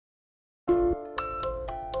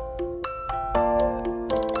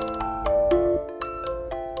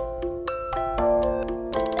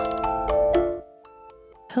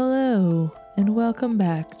welcome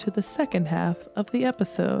back to the second half of the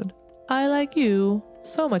episode. I like you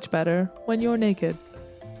so much better when you're naked.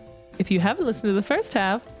 If you haven't listened to the first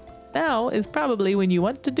half, now is probably when you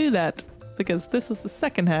want to do that, because this is the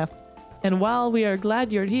second half. And while we are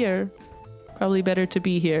glad you're here, probably better to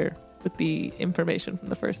be here with the information from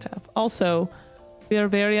the first half. Also, we are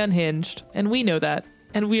very unhinged, and we know that,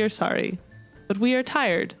 and we are sorry, but we are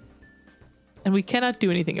tired, and we cannot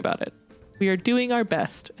do anything about it. We are doing our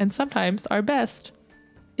best, and sometimes our best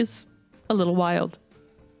is a little wild.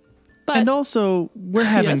 But and also, we're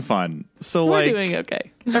having yes, fun. So, we're doing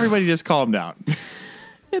okay. Everybody just calm down.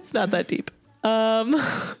 It's not that deep.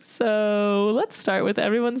 So let's start with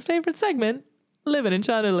everyone's favorite segment, Living in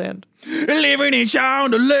Shondaland. Living in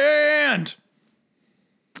Shondaland!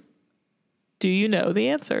 Do you know the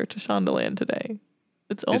answer to Shondaland today?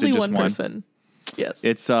 It's Is it only just one person. Yes.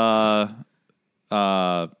 It's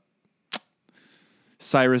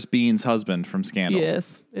Cyrus Bean's husband from Scandal.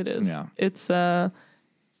 Yes, it is. Yeah. It's Dan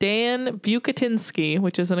Bucatinsky,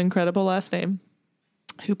 which is an incredible last name,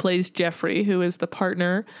 who plays Jeffrey, who is the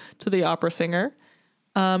partner to the opera singer.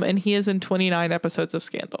 And he is in 29 episodes of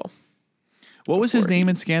Scandal. What was his name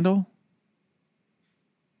in Scandal?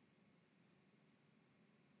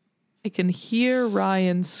 I can hear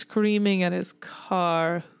Ryan screaming at his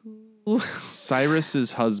car.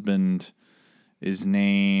 Cyrus's husband is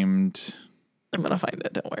named... I'm going to find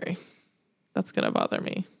it. Don't worry. That's going to bother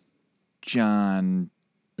me. John,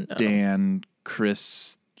 No. Dan,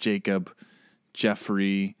 Chris, Jacob,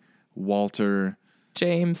 Jeffrey, Walter,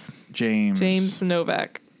 James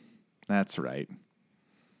Novak. That's right.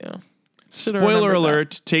 Yeah. Spoiler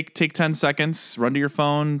alert. Take 10 seconds. Run to your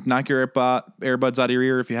phone. Knock your earbuds out of your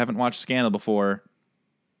ear if you haven't watched Scandal before.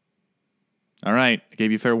 All right. I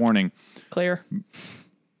gave you fair warning. Clear.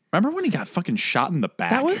 Remember when he got fucking shot in the back?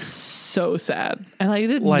 That was so sad. And I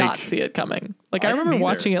did not see it coming. Like, I remember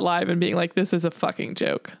watching it live and being like, this is a fucking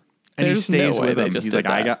joke. And There's he stays no way with him. just He's did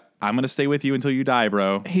like, that. I'm going to stay with you until you die,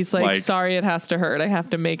 bro. He's like, sorry, it has to hurt. I have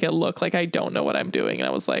to make it look like I don't know what I'm doing. And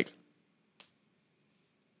I was like,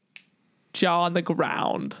 jaw on the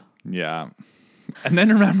ground. Yeah. And then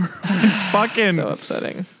remember fucking so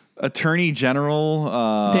upsetting. Attorney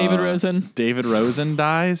General David Rosen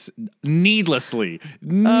dies needlessly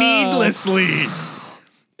in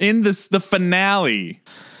the finale.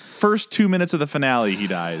 First 2 minutes of the finale, he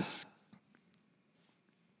dies.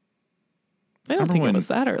 I don't think it was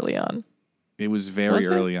that early on. It was very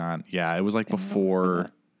early on. Yeah, it was like before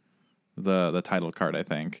the title card, I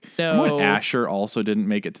think. No. Remember when Asher also didn't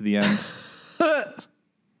make it to the end?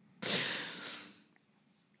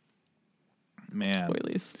 Man.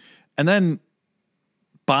 Spoilies. And then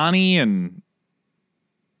Bonnie and...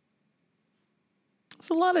 There's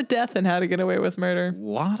a lot of death in How to Get Away with Murder. A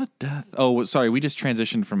lot of death. Oh, sorry. We just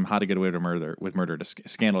transitioned from How to Get Away with Murder to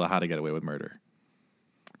Scandal to How to Get Away with Murder.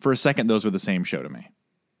 For a second, those were the same show to me.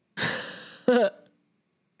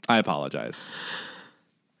 I apologize.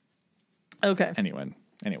 Okay.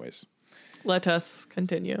 Anyways. Let us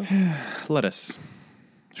continue. Let us.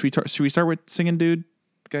 Should we start with singing dude?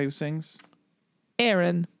 The guy who sings?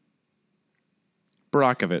 Aaron.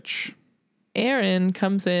 Brockovich. Aaron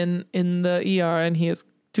comes in the ER and he is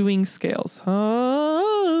doing scales.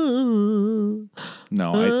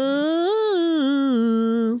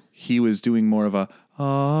 He was doing more of a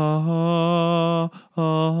All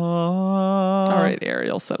right,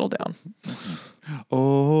 Ariel, settle down.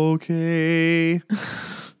 Okay.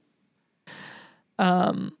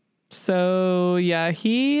 So yeah,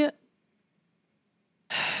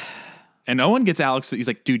 and Owen gets Alex. He's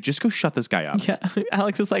like, dude, just go shut this guy up. Yeah.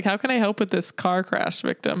 Alex is like, how can I help with this car crash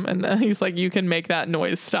victim? And he's like, you can make that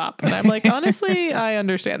noise stop. And I'm like, honestly, I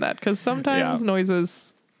understand that because sometimes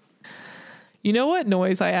noises. You know what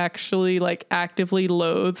noise I actually like actively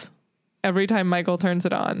loathe every time Michael turns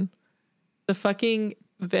it on? The fucking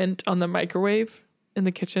vent on the microwave in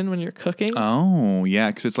the kitchen when you're cooking. Oh,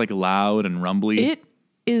 yeah, because it's like loud and rumbly. It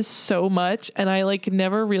is so much, and I like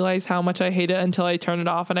never realize how much I hate it until I turn it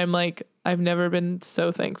off, and I'm like, I've never been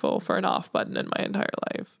so thankful for an off button in my entire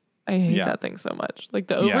life. I hate that thing so much. Like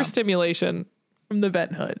the overstimulation from the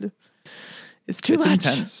vent hood is too much. It's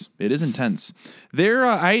intense. It is intense. There,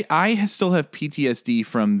 I still have PTSD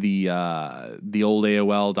from the old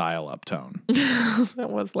AOL dial-up tone.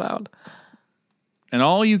 That was loud. And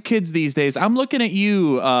all you kids these days, I'm looking at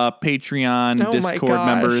you, Patreon, Discord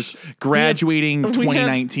members, graduating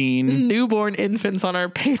 2019. Newborn infants on our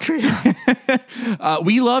Patreon.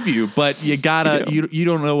 We love you, but you gotta, you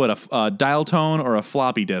don't know what a dial tone or a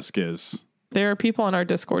floppy disk is. There are people on our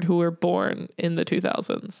Discord who were born in the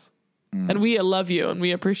 2000s. And we love you and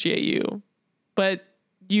we appreciate you. But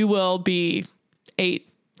you will be 8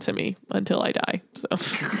 to me until I die. So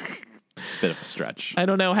it's a bit of a stretch. I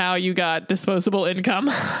don't know how you got disposable income.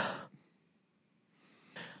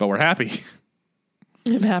 But we're happy.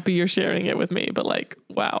 I'm happy you're sharing it with me, but like,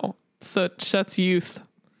 wow. Such youth.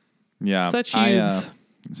 Yeah. Such youths.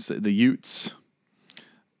 The Utes.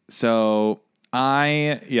 So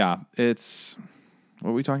it's, what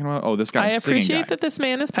are we talking about? Oh, this guy. I appreciate that this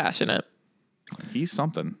man is passionate. He's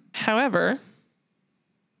something. However,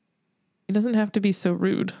 he doesn't have to be so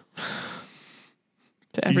rude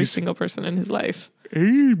to every single person in his life. Hey,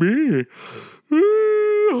 man.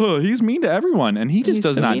 He's mean to everyone, and he just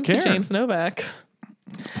does so not mean care. To James Novak.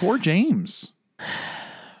 Poor James.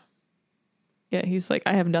 Yeah, he's like,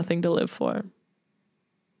 I have nothing to live for.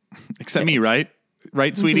 Except me, right?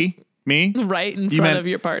 Right, sweetie? Me? Right in front of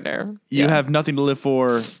your partner. You have nothing to live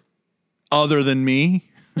for other than me?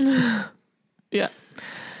 Yeah.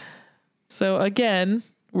 So again,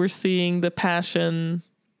 we're seeing the passion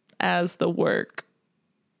as the work.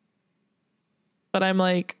 But I'm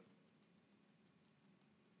like,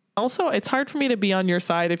 also, it's hard for me to be on your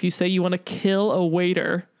side if you say you want to kill a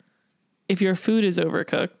waiter if your food is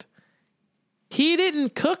overcooked. He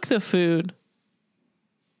didn't cook the food.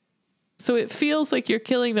 So it feels like you're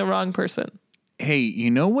killing the wrong person. Hey,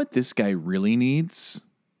 you know what this guy really needs?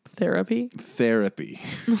 Therapy.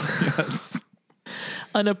 Yes.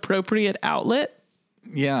 An appropriate outlet.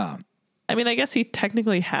 Yeah. I mean, I guess he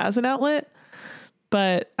technically has an outlet,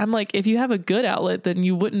 but I'm like, if you have a good outlet, then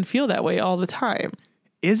you wouldn't feel that way all the time.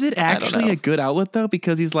 Is it actually a good outlet, though?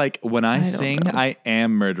 Because he's like, when I sing, I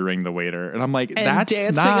am murdering the waiter. And I'm like, and that's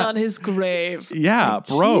dancing not... on his grave. Yeah, like,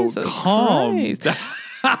 bro, Jesus calm Christ.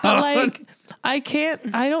 But like, I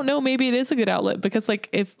don't know. Maybe it is a good outlet because like,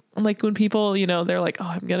 if like when people, you know, they're like, oh,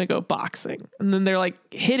 I'm going to go boxing. And then they're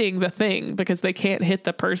like hitting the thing because they can't hit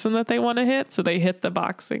the person that they want to hit. So they hit the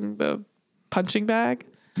punching bag.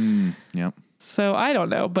 Yeah. So I don't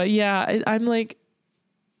know. But yeah, I'm like,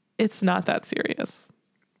 it's not that serious.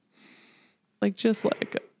 Like, just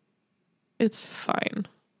like, it's fine.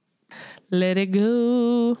 Let it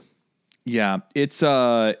go. Yeah, it's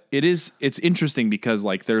interesting because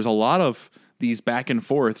like there's a lot of these back and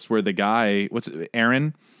forths where the guy,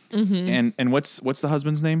 Aaron, and what's the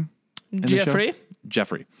husband's name? Jeffrey.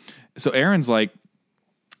 So Aaron's like,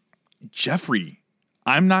 Jeffrey,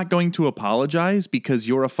 I'm not going to apologize because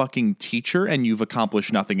you're a fucking teacher and you've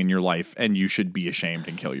accomplished nothing in your life and you should be ashamed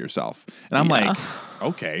and kill yourself. And I'm like,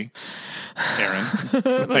 okay,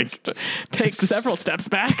 Aaron, like take several steps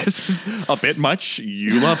back. This is a bit much.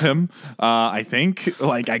 You love him. I think,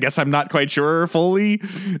 like, I guess I'm not quite sure fully.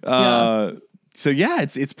 So yeah,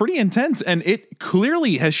 it's pretty intense. And it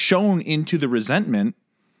clearly has shown into the resentment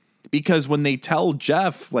because when they tell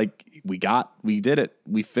Jeff, like, we did it,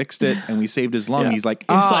 we fixed it, and we saved his lung. He's like,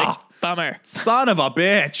 bummer. Son of a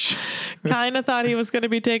bitch. Kind of thought he was going to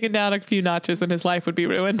be taken down a few notches and his life would be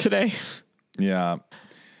ruined today. Yeah.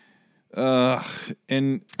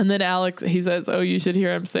 And then Alex, he says, oh, you should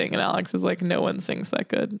hear him sing. And Alex is like, no one sings that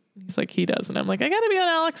good. He's like, he does. And I'm like, I got to be on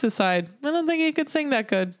Alex's side. I don't think he could sing that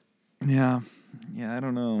good. Yeah. Yeah, I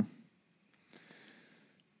don't know.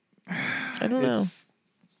 I don't know.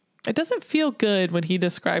 It doesn't feel good when he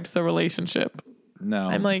describes the relationship. No.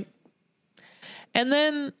 I'm like, and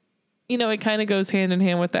then, you know, it kind of goes hand in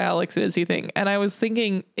hand with the Alex and Izzy thing. And I was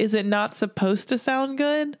thinking, is it not supposed to sound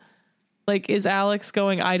good? Like, is Alex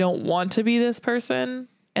going, I don't want to be this person?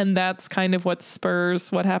 And that's kind of what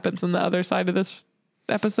spurs what happens on the other side of this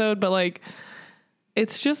episode. But like,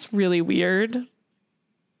 it's just really weird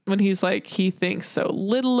when he's like, he thinks so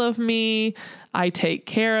little of me. I take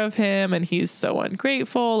care of him and he's so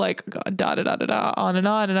ungrateful, like da da da da da on. And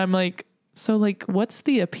I'm like, so like, what's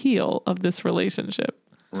the appeal of this relationship?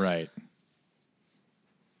 Right.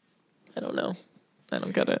 I don't know. I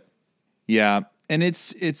don't get it. Yeah. And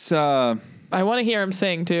it's I want to hear him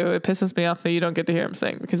sing too. It pisses me off that you don't get to hear him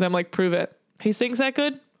sing because I'm like, prove it. He sings that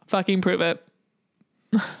good? Fucking prove it.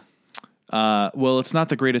 Well, it's not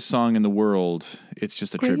the greatest song in the world. It's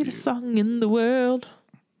just a tribute. Greatest song in the world.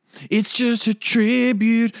 It's just a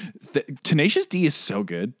tribute. Tenacious D is so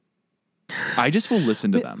good. I just will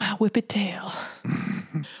listen to them. My whippet tail.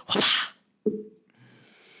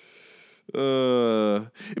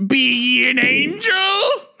 Be an angel?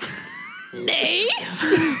 Nay.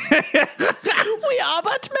 We are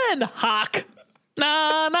but men. Hawk.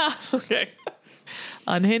 Nah. Okay.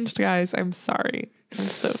 Unhinged, guys. I'm sorry. I'm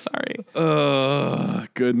so sorry. Oh,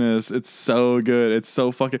 goodness. It's so good. It's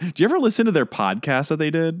so fucking... Do you ever listen to their podcast that they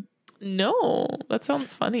did? No. That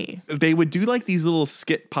sounds funny. They would do like these little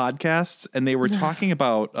skit podcasts and they were talking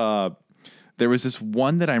about There was this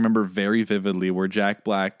one that I remember very vividly where Jack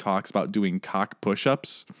Black talks about doing cock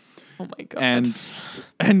push-ups. Oh my God.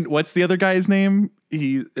 And what's the other guy's name?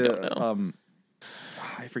 He Don't know.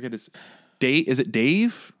 I forget his Dave. Is it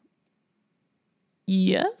Dave?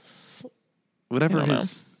 Yes. Whatever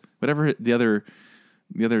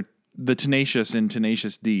the Tenacious in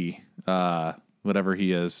Tenacious D, whatever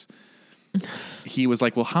he is. He was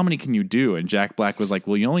like, well, how many can you do? And Jack Black was like,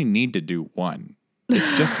 well, you only need to do one. It's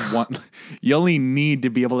just one. You only need to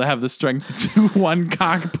be able to have the strength to do one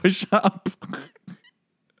cock push up.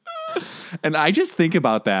 And I just think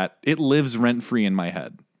about that. It lives rent free in my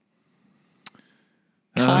head.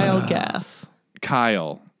 Kyle Gass.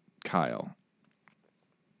 Kyle.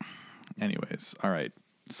 Anyways, all right.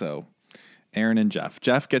 So Aaron and Jeff.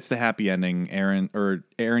 Jeff gets the happy ending. Aaron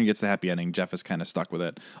gets the happy ending. Jeff is kind of stuck with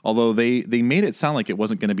it. Although they made it sound like it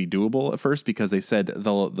wasn't going to be doable at first because they said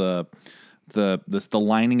the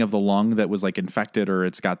lining of the lung that was like infected or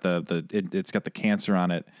it's got the cancer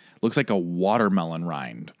on it looks like a watermelon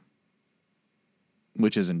rind,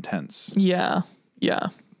 which is intense. Yeah.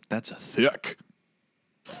 That's thick.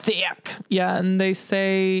 Yeah, and they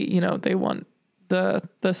say, they want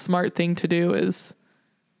the smart thing to do is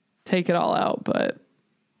take it all out, but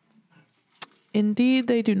indeed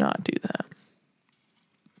they do not do that.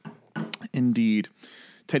 Indeed.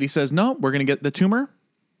 Teddy says, no, we're going to get the tumor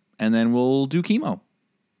and then we'll do chemo.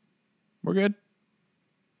 We're good.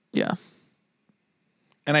 Yeah.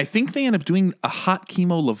 And I think they end up doing a hot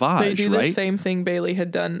chemo lavage, they do right? the same thing Bailey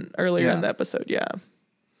had done earlier in the episode. Yeah.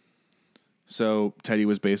 So Teddy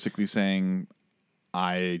was basically saying,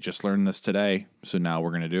 I just learned this today, so now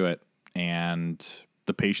we're going to do it. And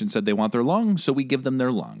the patient said they want their lung, so we give them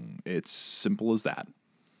their lung. It's simple as that.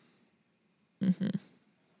 Mm-hmm.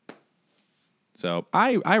 So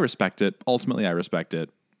I respect it. Ultimately, I respect it.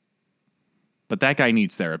 But that guy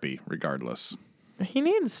needs therapy, regardless. He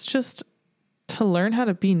needs just to learn how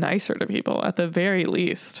to be nicer to people, at the very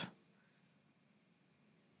least.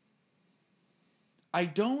 I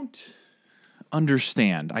don't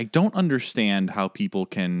understand how people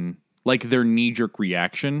can, like, their knee-jerk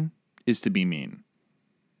reaction is to be mean.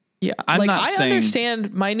 Yeah. I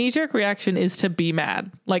understand my knee-jerk reaction is to be mad.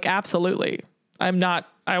 Like, absolutely. I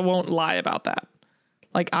won't lie about that.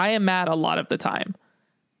 Like, I am mad a lot of the time.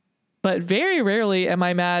 But very rarely am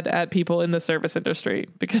I mad at people in the service industry.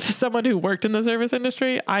 Because as someone who worked in the service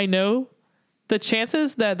industry, I know the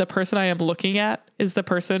chances that the person I am looking at is the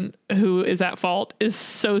person who is at fault is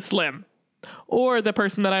so slim. Or the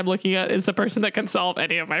person that I'm looking at is the person that can solve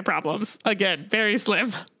any of my problems. Again, very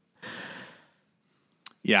slim.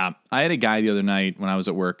 Yeah. I had a guy the other night when I was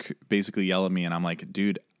at work basically yell at me, and I'm like,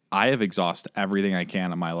 dude, I have exhausted everything I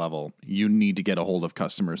can at my level. You need to get a hold of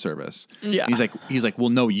customer service. Yeah. He's like, well,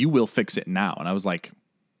 no, you will fix it now. And I was like,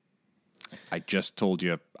 I just told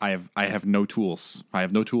you, I have no tools. I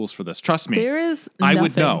have no tools for this. Trust me. There is I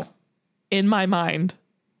would know in my mind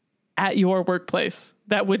at your workplace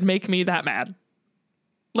that would make me that mad.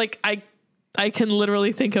 Like, I can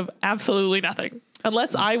literally think of absolutely nothing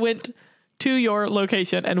unless I went to your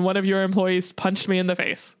location and one of your employees punched me in the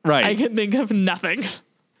face. Right. I can think of nothing.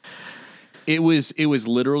 It was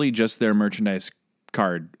literally just their merchandise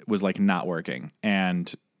card was like not working.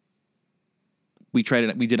 And we tried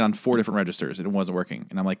it. We did on 4 different registers and it wasn't working.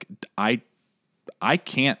 And I'm like, I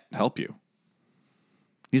can't help you.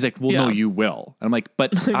 He's like, well, no, you will. And I'm like,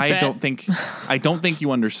 but I don't think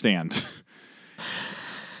you understand.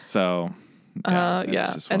 So, yeah.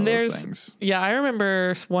 Just one And of those there's, things. yeah, I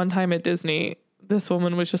remember one time at Disney, this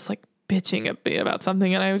woman was just like bitching at me about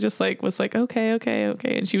something. And I was like, okay.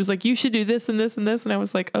 And she was like, you should do this and this and this. And I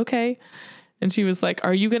was like, okay. And she was like,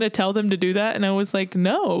 are you going to tell them to do that? And I was like,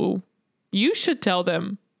 no, you should tell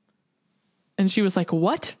them. And she was like,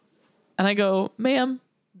 what? And I go, ma'am,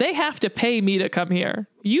 they have to pay me to come here.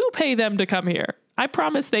 You pay them to come here. I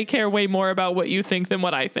promise they care way more about what you think than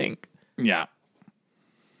what I think. Yeah.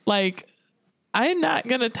 Like, I'm not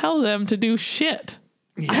going to tell them to do shit.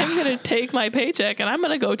 Yeah. I'm going to take my paycheck and I'm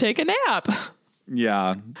going to go take a nap.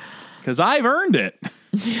 Yeah. Because I've earned it.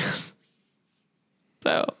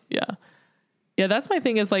 So, yeah. Yeah, that's my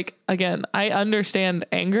thing is like, again, I understand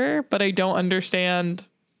anger, but I don't understand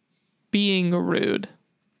being rude.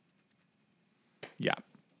 Yeah.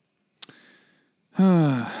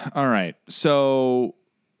 All right. So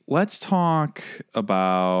let's talk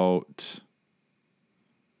about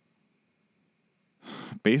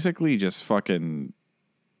basically just fucking.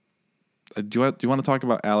 Do you want to talk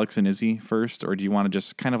about Alex and Izzy first, or do you want to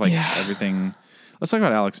just kind of like everything? Let's talk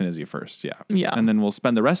about Alex and Izzy first. Yeah. Yeah. And then we'll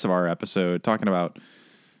spend the rest of our episode talking about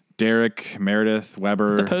Derek, Meredith,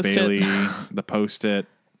 Weber, Bailey, the Post-it.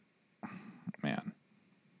 man.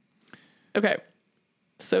 Okay.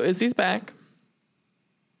 So Izzy's back.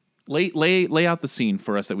 Lay out the scene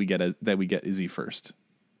for us that we get Izzy first.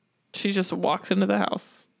 She just walks into the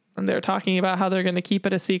house and they're talking about how they're going to keep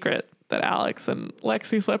it a secret that Alex and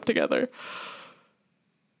Lexi slept together.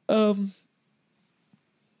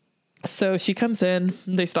 So she comes in,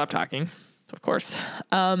 they stop talking, of course.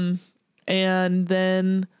 And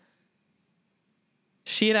then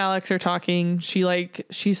she and Alex are talking.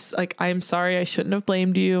 She's like, I'm sorry, I shouldn't have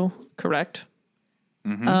blamed you. Correct.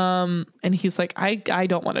 Mm-hmm. And he's like, I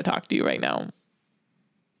don't want to talk to you right now.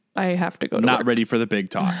 I have to go to Not work. ready for the big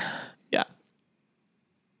talk. Yeah.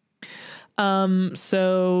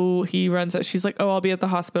 So he runs out. She's like, oh, I'll be at the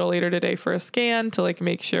hospital later today for a scan to like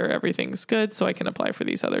make sure everything's good so I can apply for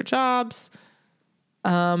these other jobs.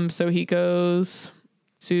 So he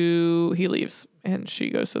leaves and she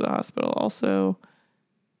goes to the hospital also.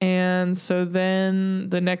 And so then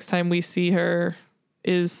the next time we see her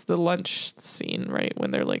is the lunch scene, right? When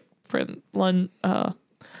they're like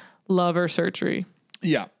lover surgery.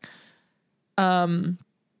 Yeah.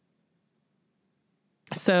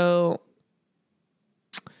 So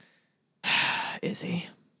Izzy,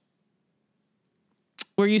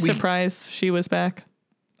 were you surprised she was back?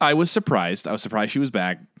 I was surprised. I was surprised she was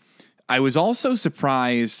back. I was also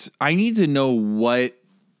surprised. I need to know what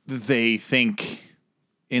they think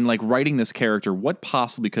in like writing this character, what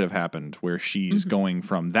possibly could have happened where she's going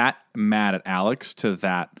from that mad at Alex to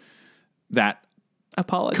that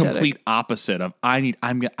Apologetic. complete opposite of I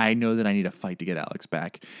know that I need a fight to get Alex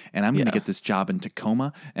back, and I'm going to get this job in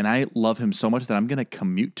Tacoma, and I love him so much that I'm going to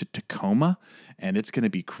commute to Tacoma, and it's going to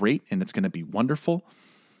be great, and it's going to be wonderful.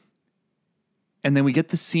 And then we get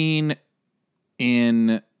the scene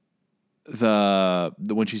in the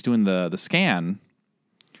when she's doing the scan,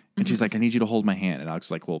 and she's like, I need you to hold my hand, and Alex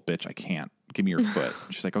is like, well, bitch, I can't. Give me your foot.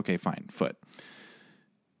 She's like, okay, fine, foot.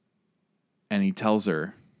 And he tells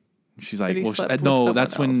her. She's like, well, no,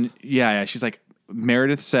 that's when, yeah. She's like,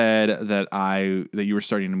 Meredith said that you were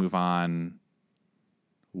starting to move on.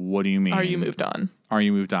 What do you mean? Are you moved on? Are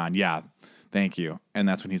you moved on? Yeah. Thank you. And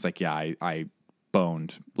that's when he's like, yeah, I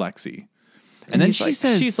boned Lexi. And then she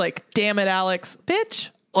says, she's like, damn it, Alex, bitch.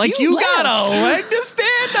 Like you got a leg to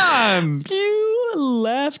stand on. You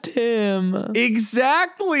left him.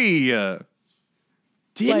 Exactly.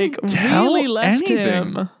 Didn't like, tell really left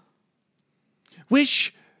anything. him.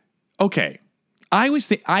 Which, okay, I was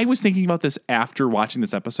thinking about this after watching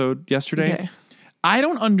this episode yesterday. Okay. I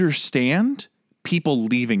don't understand people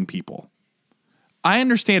leaving people. I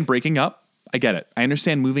understand breaking up. I get it. I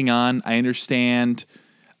understand moving on. I understand.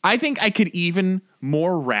 I think I could even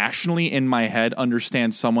more rationally in my head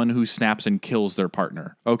understand someone who snaps and kills their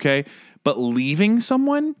partner. Okay. But leaving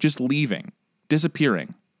someone, just leaving,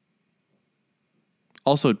 disappearing.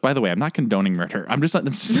 Also, by the way, I'm not condoning murder. I'm just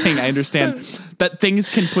saying I understand that things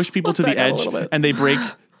can push people to the edge and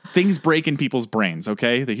things break in people's brains,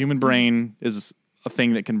 okay? The human brain is a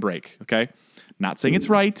thing that can break, okay? Not saying it's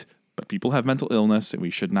right, but people have mental illness and we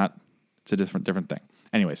should not, it's a different thing.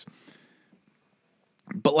 Anyways.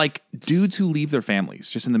 But like dudes who leave their families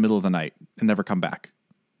just in the middle of the night and never come back.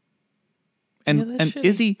 And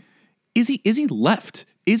Izzy left.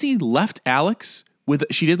 Izzy left Alex.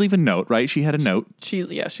 She did leave a note, right? She had a note. She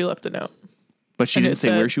left a note. But she didn't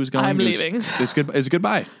say where she was going. I'm leaving. It's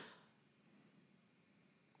goodbye.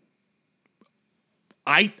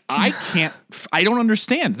 I don't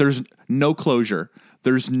understand. There's no closure.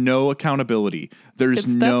 There's no accountability. That's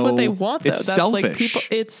what they want, though. It's that's selfish. Like people,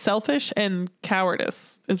 it's selfish and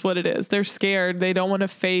cowardice is what it is. They're scared. They don't want to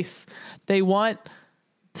face. They want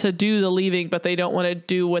to do the leaving, but they don't want to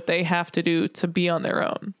do what they have to do to be on their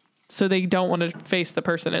own. So they don't want to face the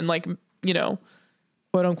person and like, you know,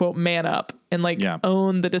 quote unquote, man up and like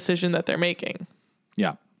own the decision that they're making.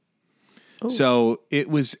 Yeah. Ooh. So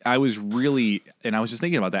I was just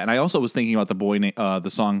thinking about that. And I also was thinking about the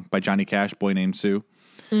song by Johnny Cash, Boy Named Sue.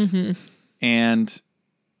 Mm-hmm. And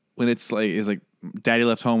when it's like, Daddy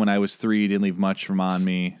left home when I was 3, didn't leave much from on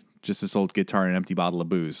me, just this old guitar and an empty bottle of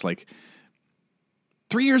booze. Like,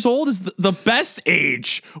 3 years old is the best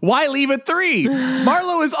age. Why leave at 3?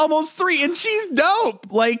 Marlo is almost 3 and she's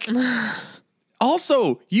dope. Like,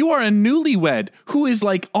 also, you are a newlywed who is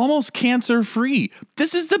like almost cancer free.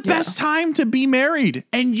 This is the best time to be married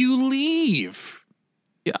and you leave.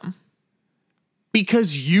 Yeah.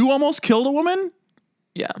 Because you almost killed a woman?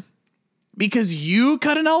 Yeah. Because you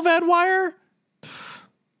cut an LVAD wire?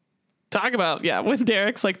 Talk about, when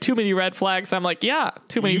Derek's like, too many red flags. I'm like,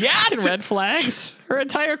 too many fucking red flags. Her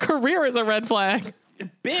entire career is a red flag.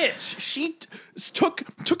 Bitch, she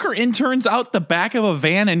took her interns out the back of a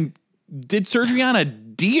van and did surgery on a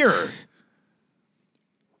deer.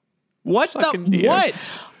 What Fucking the deer.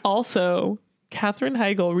 what? Also, Katherine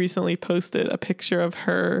Heigl recently posted a picture of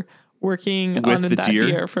her working With on the that deer?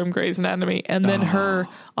 deer from Grey's Anatomy, and then her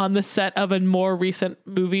on the set of a more recent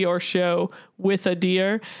movie or show with a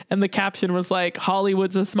deer, and the caption was like,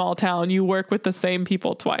 "Hollywood's a small town. You work with the same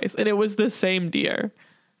people twice," and it was the same deer.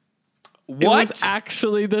 What? It was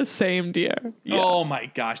actually the same deer. Yeah. Oh my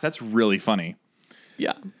gosh, that's really funny.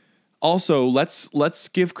 Yeah. Also, let's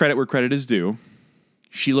give credit where credit is due.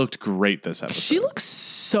 She looked great this episode. She looks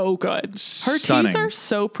so good. Her Stunning. teeth are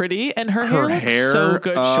so pretty, and her Her hair looks hair, so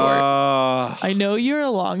good short. I know you're a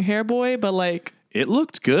long hair boy, but like it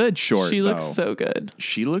looked good short. she looks though. so good.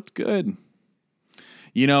 She looked good.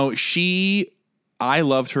 You know, I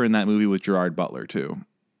loved her in that movie with Gerard Butler too.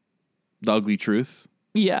 The Ugly Truth.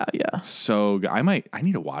 Yeah, yeah. So good. I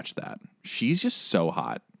need to watch that. She's just so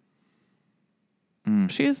hot.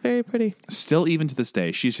 She is very pretty. Still, even to this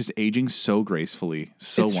day, she's just aging so gracefully.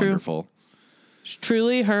 So It's true. wonderful.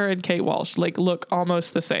 Truly, her and Kate Walsh like look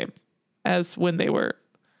almost the same as when they were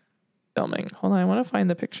filming. Hold on, I want to find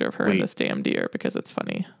the picture of her Wait. and this damn deer because it's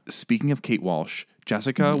funny. Speaking of Kate Walsh,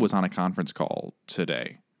 Jessica was on a conference call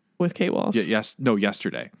today. With Kate Walsh.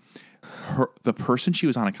 Yesterday. The person she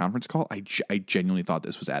was on a conference call, I genuinely thought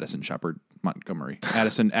this was Addison Shepard Montgomery.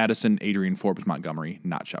 Addison Adrian Forbes Montgomery,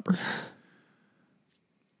 not Shepard.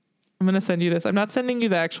 I'm going to send you this. I'm not sending you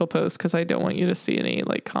the actual post because I don't want you to see any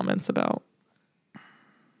like comments about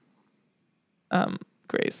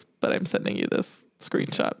Grace, but I'm sending you this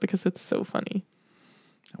screenshot because it's so funny.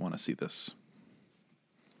 I want to see this.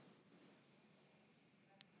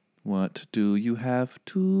 What do you have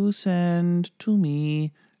to send to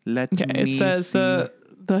me? Let me It says see.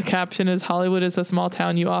 the caption is Hollywood is a small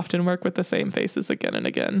town. You often work with the same faces again and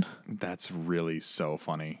again. That's really so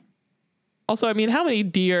funny. Also, I mean, how many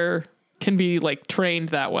deer can be like trained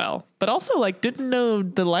that well? But also like didn't know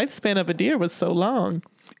the lifespan of a deer was so long.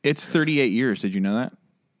 It's 38 years. Did you know that?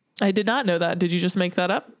 I did not know that. Did you just make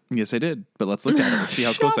that up? Yes, I did. But let's look at it. Let's see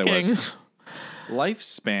how close I Shocking. was.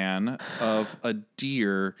 Lifespan of a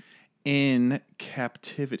deer in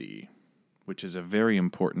captivity, which is a very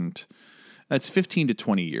important. That's 15 to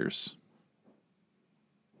 20 years.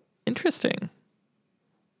 Interesting.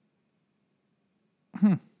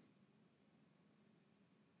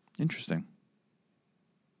 Interesting.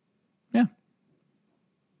 Yeah.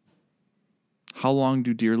 How long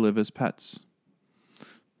do deer live as pets?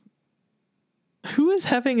 Who is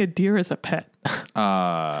having a deer as a pet?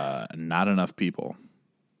 Not enough people.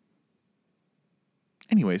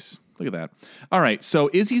 Anyways, look at that. All right, so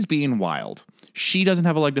Izzy's being wild. She doesn't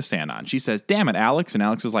have a leg to stand on. She says, "Damn it, Alex." And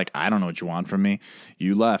Alex is like, "I don't know what you want from me.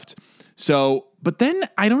 You left." So, but then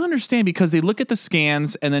I don't understand because they look at the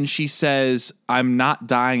scans and then she says, "I'm not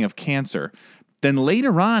dying of cancer." Then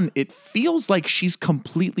later on, it feels like she's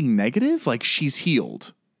completely negative, like she's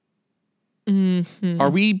healed. Mm-hmm. Are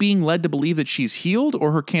we being led to believe that she's healed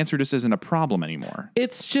or her cancer just isn't a problem anymore?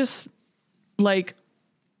 It's just like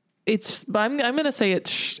I'm going to say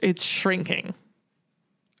it's shrinking.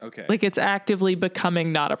 Okay. Like it's actively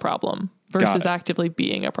becoming not a problem versus actively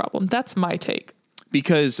being a problem. That's my take.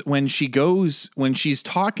 Because when she's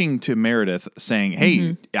talking to Meredith saying,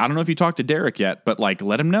 "Hey, I don't know if you talked to Derek yet, but like,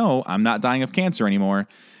 let him know I'm not dying of cancer anymore."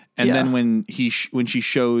 And then when she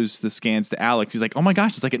shows the scans to Alex, he's like, "Oh my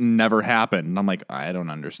gosh, it's like it never happened." And I'm like, I don't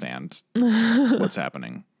understand what's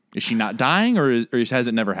happening. Is she not dying or has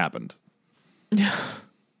it never happened?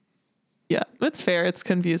 Yeah, that's fair. It's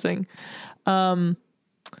confusing. Yeah,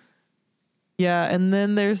 and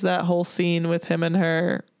then there's that whole scene with him and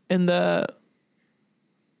her in the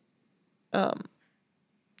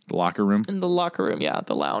locker room. In the locker room, yeah,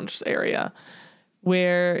 the lounge area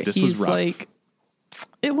where This he's was rough. like,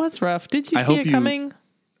 it was rough. Did you I see hope it coming?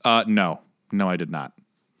 No, I did not.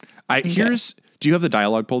 Do you have the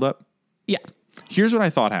dialogue pulled up? Yeah. Here's what I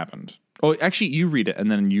thought happened. Oh, actually, you read it,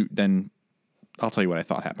 and then I'll tell you what I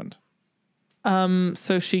thought happened.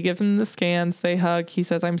 So she gives him the scans. They hug. He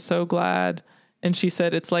says, "I'm so glad." And she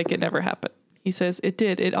said, "It's like it never happened." He says, "It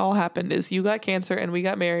did. It all happened. Is you got cancer and we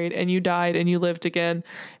got married and you died and you lived again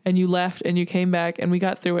and you left and you came back and we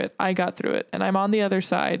got through it. I got through it and I'm on the other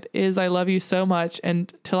side. Is I love you so much.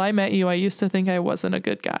 And till I met you, I used to think I wasn't a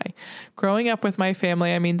good guy. Growing up with my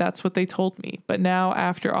family, I mean, that's what they told me. But now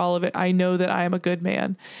after all of it, I know that I am a good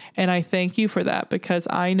man. And I thank you for that because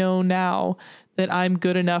I know now that I'm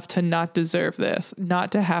good enough to not deserve this,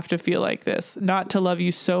 not to have to feel like this, not to love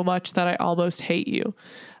you so much that I almost hate you.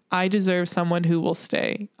 I deserve someone who will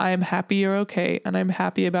stay. I am happy you're okay, and I'm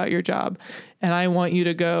happy about your job, and I want you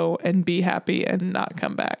to go and be happy and not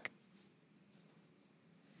come back."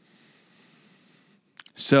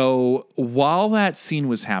 So while that scene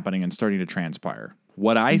was happening and starting to transpire,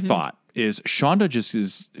 what I thought is Shonda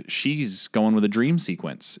she's going with a dream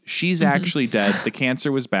sequence. She's actually dead. The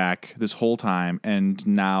cancer was back this whole time, and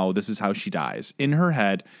now this is how she dies. In her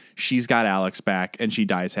head, she's got Alex back, and she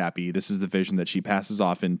dies happy. This is the vision that she passes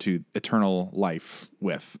off into eternal life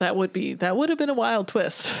with. That would have been a wild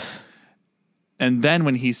twist. And then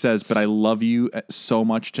when he says, "But I love you so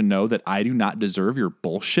much to know that I do not deserve your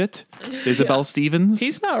bullshit," Isabel Stevens.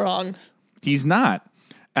 He's not wrong. He's not.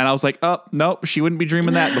 And I was like, oh, nope, she wouldn't be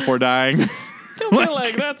dreaming that before dying. Don't feel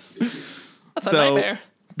like that's a nightmare.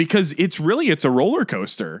 Because it's a roller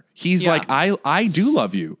coaster. He's like, I do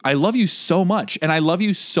love you. I love you so much. And I love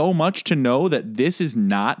you so much to know that this is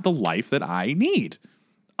not the life that I need.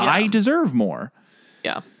 Yeah. I deserve more.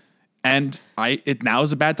 Yeah. And now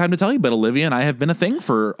is a bad time to tell you, but Olivia and I have been a thing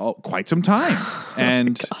for quite some time.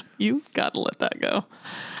 And you got to let that go.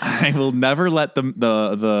 I will never let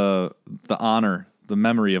the honor, the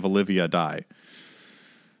memory of Olivia die.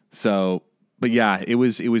 So, but yeah, it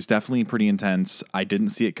was definitely pretty intense. I didn't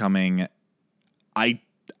see it coming. I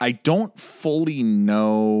don't fully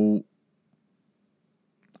know.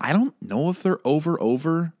 I don't know if they're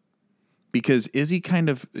over because Izzy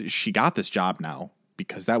she got this job now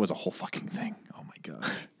because that was a whole fucking thing. Oh my gosh.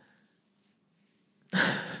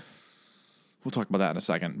 We'll talk about that in a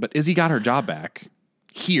second. But Izzy got her job back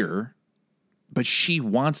here. But she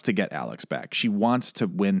wants to get Alex back. She wants to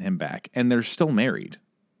win him back. And they're still married.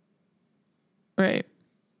 Right.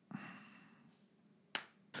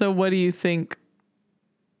 So what do you think?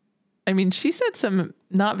 I mean, she said some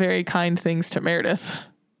not very kind things to Meredith.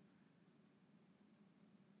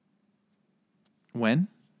 When?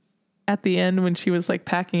 At the end when she was like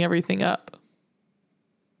packing everything up.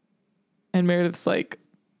 And Meredith's like,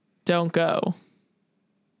 don't go.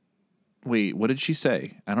 Wait, what did she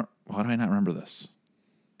say? Why do I not remember this?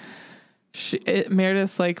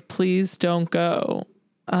 Meredith's like, please don't go.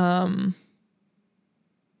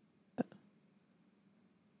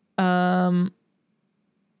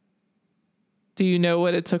 Do you know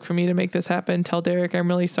what it took for me to make this happen? Tell Derek I'm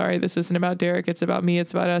really sorry. This isn't about Derek. It's about me.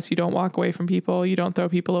 It's about us. You don't walk away from people. You don't throw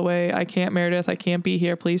people away. I can't, Meredith. I can't be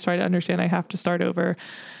here. Please try to understand. I have to start over.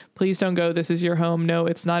 Please don't go. This is your home. No,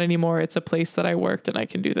 it's not anymore. It's a place that I worked and I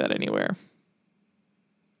can do that anywhere.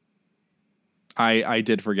 I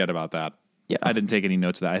did forget about that. Yeah. I didn't take any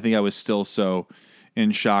notes of that. I think I was still so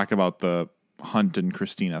in shock about the Hunt and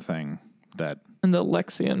Christina thing that. And the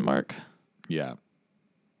Lexi and Mark. Yeah.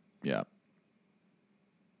 Yeah.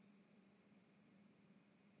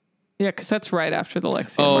 Yeah, because that's right after the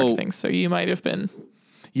Lexi and Mark thing. So you might have been.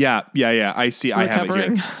 Yeah. I see. I have it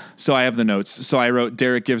here. So I have the notes. So I wrote,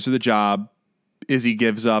 Derek gives her the job. Izzy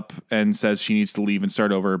gives up and says she needs to leave and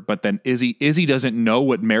start over. But then Izzy doesn't know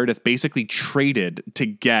what Meredith basically traded to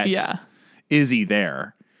get Izzy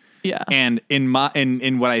there. Yeah. And in what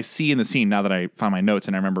I see in the scene, now that I found my notes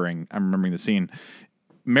and I'm remembering the scene,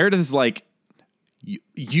 Meredith is like,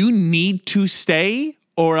 you need to stay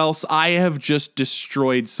or else I have just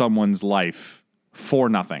destroyed someone's life for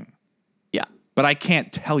nothing. Yeah. But I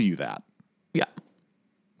can't tell you that. Yeah.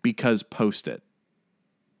 Because post it.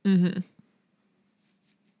 Mm-hmm.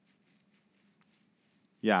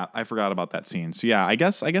 Yeah, I forgot about that scene. So yeah, I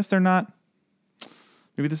guess they're not.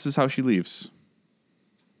 Maybe this is how she leaves.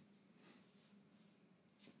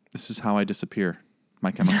 This is how I disappear.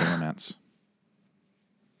 My Chemical Romance.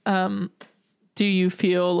 Do you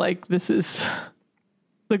feel like this is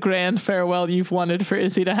the grand farewell you've wanted for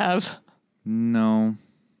Izzy to have? No.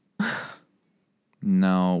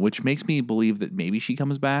 No, which makes me believe that maybe she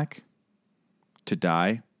comes back to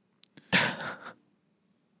die.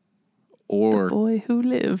 Or the boy who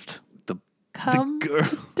lived. Come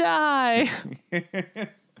to die.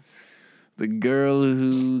 The girl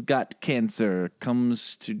who got cancer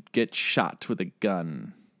comes to get shot with a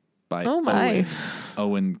gun by Owen.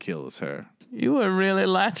 Owen kills her. You were really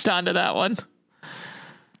latched onto that one.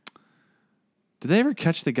 Did they ever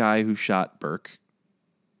catch the guy who shot Burke?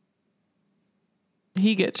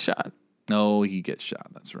 He gets shot. No, he gets shot.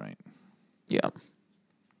 That's right. Yeah.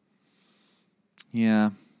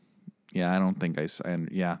 Yeah. Yeah, I don't think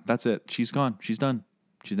yeah, that's it. She's gone. She's done.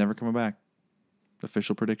 She's never coming back.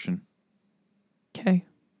 Official prediction. Okay.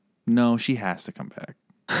 No, she has to come back.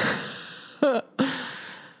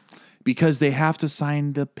 Because they have to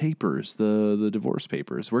sign the papers, the divorce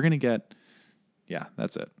papers. We're going to get, yeah,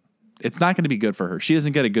 that's it. It's not going to be good for her. She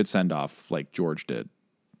doesn't get a good send-off like George did.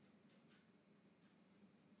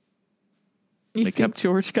 You think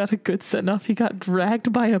George got a good send-off? He got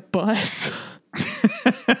dragged by a bus.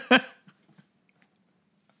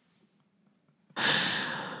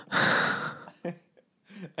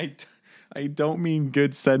 I don't mean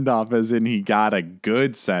good send-off as in he got a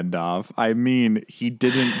good send-off. I mean he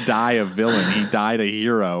didn't die a villain. He died a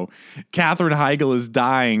hero. Katherine Heigl is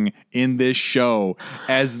dying in this show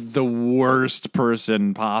as the worst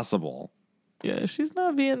person possible. Yeah, she's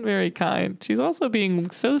not being very kind. She's also being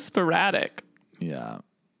so sporadic. Yeah.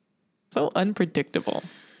 So unpredictable.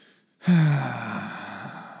 So,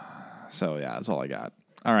 yeah, that's all I got.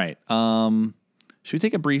 All right. Should we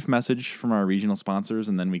take a brief message from our regional sponsors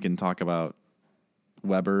and then we can talk about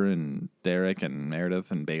Weber and Derek and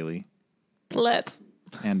Meredith and Bailey? Let's.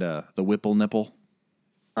 And the Whipple Nipple.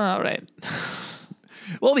 All right.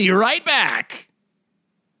 We'll be right back.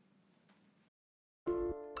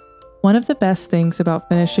 One of the best things about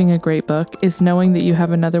finishing a great book is knowing that you have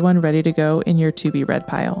another one ready to go in your to-be-read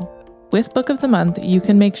pile. With Book of the Month, you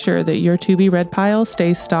can make sure that your to-be-read pile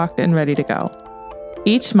stays stocked and ready to go.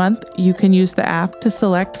 Each month, you can use the app to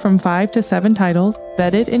select from 5 to 7 titles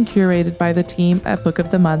vetted and curated by the team at Book of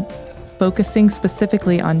the Month, focusing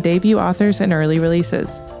specifically on debut authors and early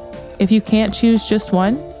releases. If you can't choose just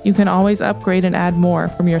one, you can always upgrade and add more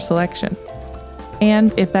from your selection.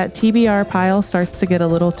 And if that TBR pile starts to get a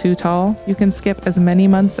little too tall, you can skip as many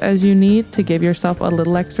months as you need to give yourself a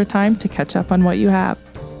little extra time to catch up on what you have.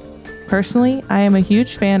 Personally, I am a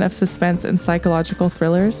huge fan of suspense and psychological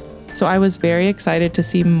thrillers, so I was very excited to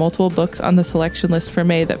see multiple books on the selection list for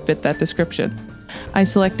May that fit that description. I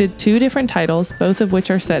selected 2 different titles, both of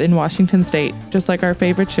which are set in Washington State, just like our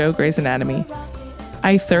favorite show, Grey's Anatomy.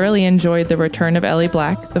 I thoroughly enjoyed The Return of Ellie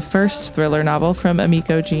Black, the first thriller novel from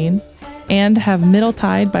Amiko Jean, and have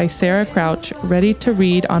Middletide by Sarah Crouch ready to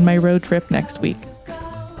read on my road trip next week.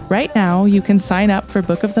 Right now, you can sign up for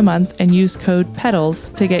Book of the Month and use code PETALS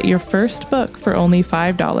to get your first book for only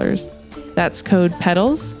 $5. That's code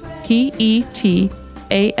PETALS,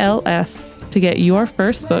 PETALS, to get your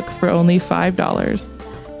first book for only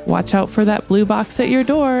 $5. Watch out for that blue box at your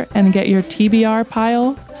door and get your TBR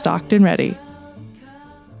pile stocked and ready.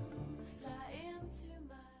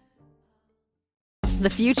 The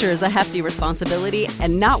future is a hefty responsibility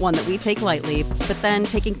and not one that we take lightly. But then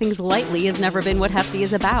taking things lightly has never been what Hefty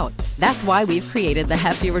is about. That's why we've created the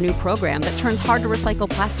Hefty Renew program that turns hard-to-recycle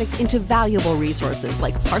plastics into valuable resources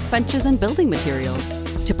like park benches and building materials.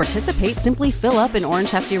 To participate, simply fill up an orange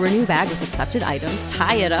Hefty Renew bag with accepted items,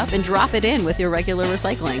 tie it up, and drop it in with your regular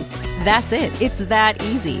recycling. That's it. It's that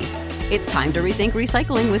easy. It's time to rethink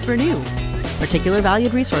recycling with Renew. Particular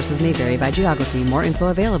valued resources may vary by geography. More info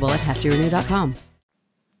available at heftyrenew.com.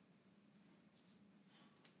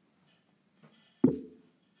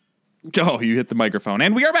 Oh, you hit the microphone.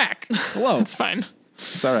 And we are back. Hello. It's fine.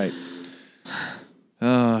 It's all right.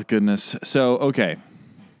 Oh, goodness. So, okay.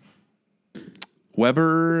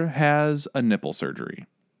 Weber has a nipple surgery.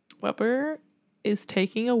 Weber is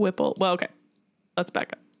taking a Whipple. Well, okay. Let's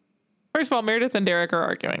back up. First of all, Meredith and Derek are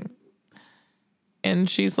arguing. And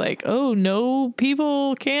she's like, oh, no,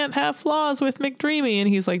 people can't have flaws with McDreamy. And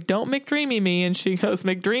he's like, don't McDreamy me. And she goes,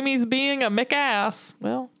 McDreamy's being a McAss.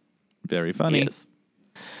 Well, very funny. He is.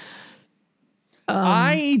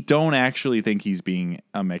 I don't actually think he's being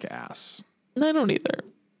a McAss. I don't either.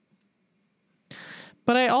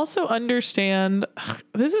 But I also understand,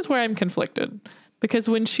 this is where I'm conflicted. Because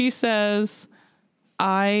when she says,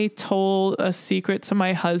 I told a secret to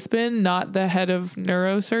my husband, not the head of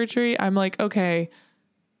neurosurgery, I'm like, okay,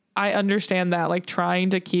 I understand that. Like trying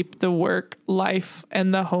to keep the work life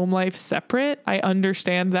and the home life separate. I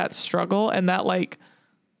understand that struggle and that like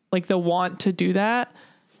the want to do that.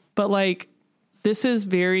 But like, this is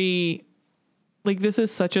very, like, this is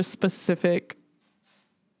such a specific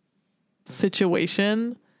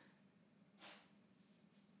situation.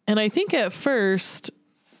 And I think at first,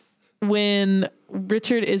 when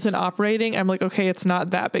Richard isn't operating, I'm like, okay, it's not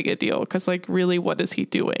that big a deal. Because, like, really, what is he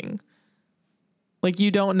doing? Like, you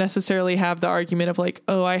don't necessarily have the argument of, like,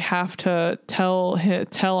 oh, I have to tell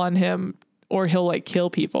on him or he'll, like, kill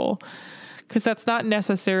people. Because that's not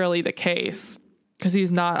necessarily the case. Because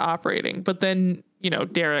he's not operating. But then, you know,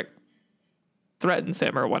 Derek threatens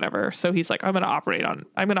him or whatever. So he's like, I'm going to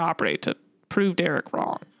operate to prove Derek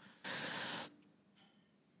wrong.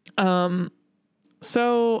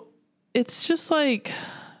 So it's just like,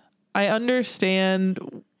 I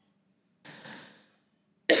understand.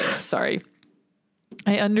 Sorry.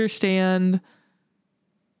 I understand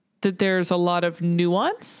that there's a lot of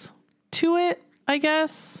nuance to it, I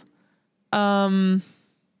guess.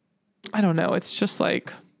 I don't know. It's just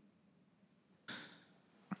like,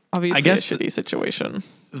 obviously, I guess a shitty situation.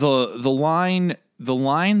 The line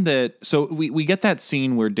that, so we get that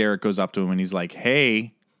scene where Derek goes up to him and he's like,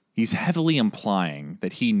 hey, he's heavily implying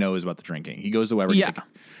that he knows about the drinking. He goes to Weber. Yeah.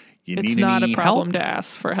 you it's need not any a problem help? to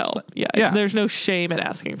ask for help. Yeah, Yeah. there's no shame in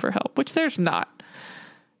asking for help, which there's not.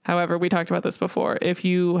 However, we talked about this before. If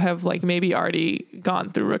you have like maybe already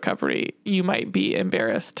gone through recovery, you might be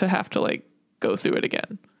embarrassed to have to like go through it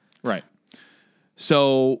again. Right.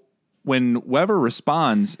 So when Weber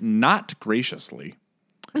responds not graciously,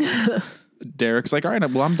 Derek's like, all right,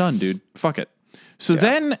 well, I'm done, dude. Fuck it. So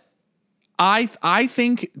then I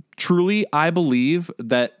think truly I believe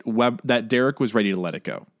that that Derek was ready to let it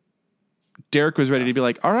go. Derek was ready to be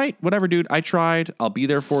like, all right, whatever, dude. I tried. I'll be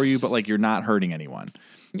there for you, but like you're not hurting anyone.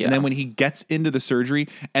 Yeah. And then when he gets into the surgery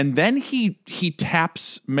and then he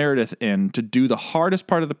taps Meredith in to do the hardest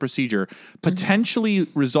part of the procedure, potentially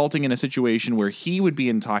resulting in a situation where he would be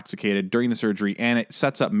intoxicated during the surgery and it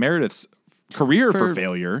sets up Meredith's career for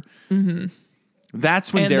failure.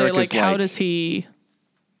 That's when Derek is like, how does he,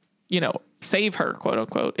 save her, quote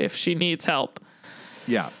unquote, if she needs help?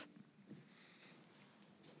 Yeah.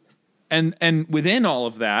 And within all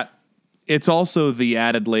of that, it's also the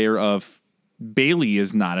added layer of Bailey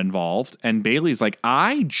is not involved. And Bailey's like,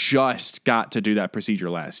 I just got to do that procedure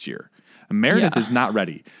last year. Meredith is not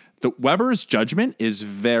ready. The Weber's judgment is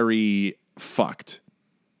very fucked.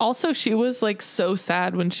 Also, she was like so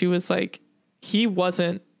sad when she was like, he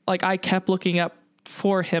wasn't like, I kept looking up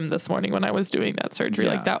for him this morning when I was doing that surgery.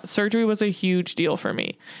 Yeah. Like that surgery was a huge deal for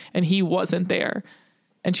me and he wasn't there.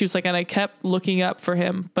 And she was like, and I kept looking up for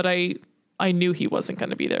him, but I knew he wasn't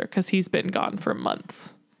going to be there because he's been gone for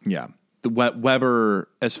months. Yeah. The Weber,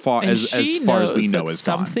 as far as we know, is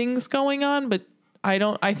something's going on, but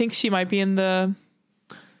I think she might be in the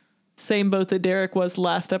same boat that Derek was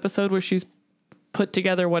last episode where she's put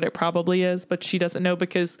together what it probably is, but she doesn't know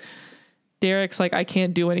because Derek's like, I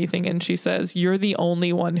can't do anything. And she says, you're the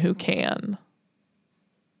only one who can.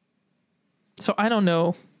 So I don't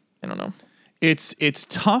know. It's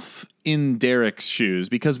tough in Derek's shoes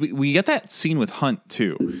because we get that scene with Hunt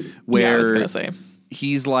too, where I was gonna say.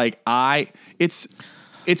 He's like, it's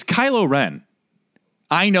Kylo Ren.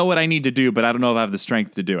 I know what I need to do, but I don't know if I have the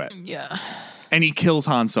strength to do it. Yeah. And he kills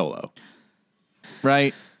Han Solo.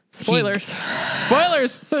 Right? Spoilers.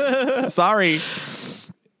 Spoilers. Sorry.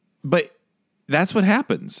 But that's what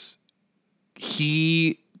happens.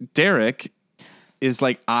 Derek is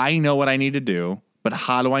like, I know what I need to do, but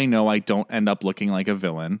how do I know I don't end up looking like a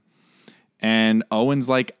villain? And Owen's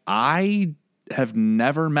like, I have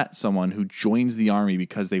never met someone who joins the army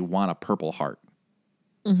because they want a Purple Heart.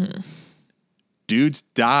 Mm-hmm. Dudes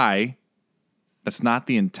die. That's not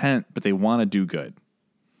the intent, but they want to do good.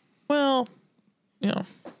 Well,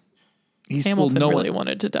 Hamilton really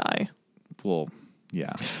wanted to die. Well,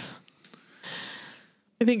 yeah.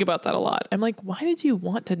 I think about that a lot. I'm like, why did you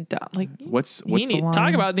want to die? Like, what's the line?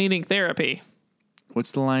 Talk about needing therapy.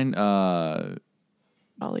 What's the line?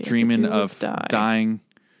 Dreaming of dying.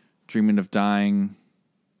 Dreaming of dying.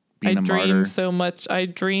 Being a martyr. I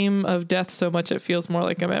dream of death so much it feels more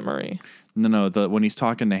like a memory. No. When he's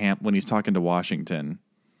talking to Washington,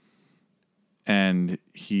 and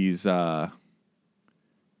he's dying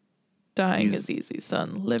is easy,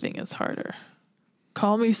 son. Living is harder.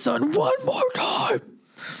 Call me son one more time.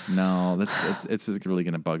 No, it's really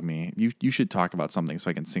gonna bug me. You should talk about something so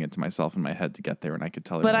I can sing it to myself in my head to get there, and I could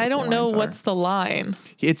tell you. But I don't know what's the line.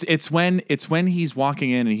 It's when he's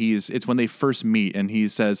walking in, and it's when they first meet, and he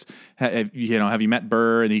says, have you met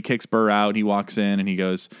Burr? And he kicks Burr out. And he walks in, and he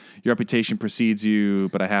goes, "Your reputation precedes you,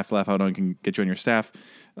 but I have to laugh how no one can get you on your staff."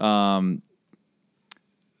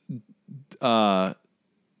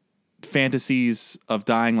 Fantasies of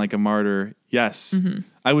dying like a martyr. Yes. Mm-hmm.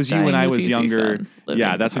 I was dying you when I was younger.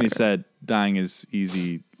 Yeah, that's when he said dying is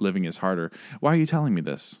easy, living is harder. Why are you telling me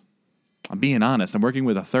this? I'm being honest. I'm working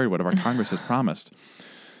with a third, whatever Congress has promised.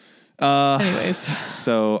 Anyways.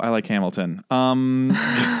 So I like Hamilton.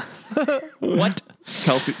 What?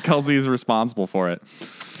 Kelsey is responsible for it.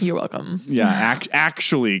 You're welcome. Yeah,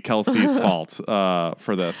 actually Kelsey's fault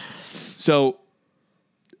for this. So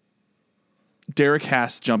Derek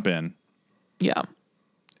has to jump in. Yeah.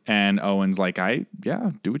 And Owen's like, do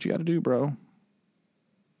what you got to do, bro.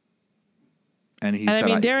 And he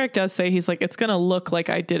said, Derek does say, he's like, it's going to look like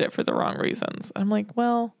I did it for the wrong reasons. I'm like,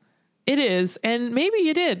 well, it is. And maybe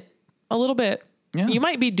you did a little bit. Yeah. You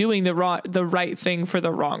might be doing the right thing for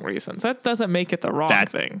the wrong reasons. That doesn't make it the wrong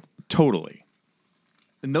thing. Totally.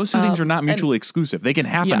 And those two things are not mutually exclusive. They can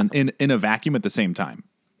happen in a vacuum at the same time.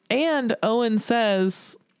 And Owen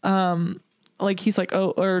says, he's like,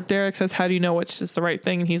 or Derek says, how do you know which is the right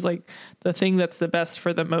thing? And he's like, the thing that's the best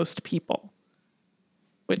for the most people,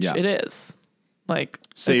 which it is. Like,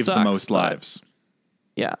 saves the most lives.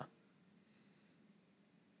 Yeah.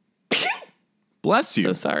 Bless you.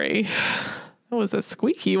 So sorry. That was a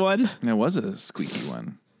squeaky one. That was a squeaky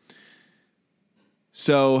one.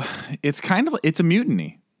 So it's a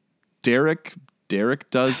mutiny. Derek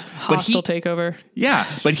does, Hostile takeover. Yeah,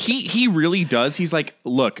 but he really does. He's like,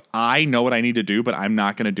 look, I know what I need to do, but I'm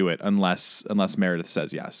not going to do it unless Meredith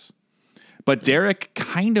says yes. But Derek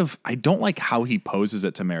I don't like how he poses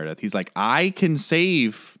it to Meredith. He's like, I can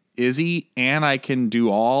save Izzy and I can do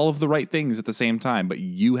all of the right things at the same time, but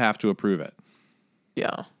you have to approve it.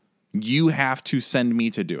 Yeah. You have to send me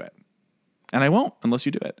to do it. And I won't unless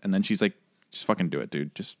you do it. And then she's like, just fucking do it,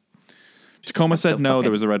 dude. Just Tacoma said no, there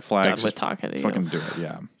was a red flag. Done just with talking to fucking you. do it,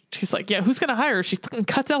 yeah. She's like, yeah, who's going to hire her? She fucking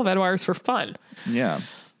cuts elevator wires for fun. Yeah.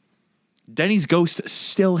 Denny's ghost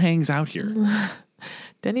still hangs out here.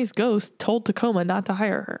 Denny's ghost told Tacoma not to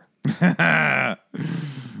hire her.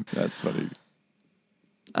 That's funny.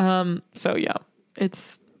 So yeah,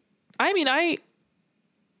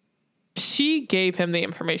 she gave him the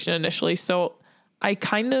information initially. So I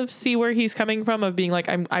kind of see where he's coming from of being like,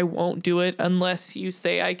 I won't do it unless you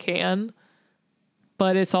say I can.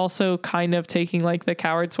 But it's also kind of taking like the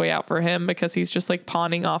coward's way out for him because he's just like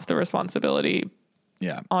pawning off the responsibility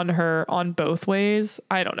on her on both ways.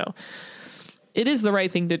 I don't know. It is the right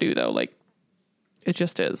thing to do though. Like it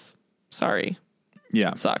just is. Sorry.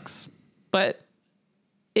 Yeah. It sucks. But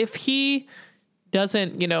if he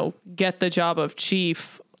doesn't, get the job of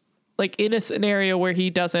chief, like in a scenario where he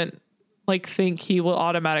doesn't like think he will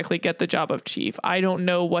automatically get the job of chief, I don't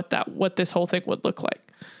know what this whole thing would look like.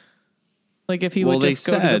 Like if he would just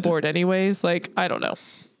go to the board anyways, like, I don't know.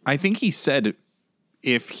 I think he said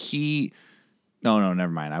if he, no,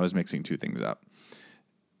 never mind. I was mixing two things up.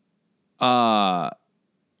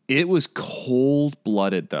 It was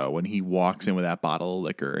cold-blooded, though, when he walks in with that bottle of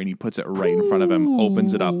liquor and he puts it right in front of him,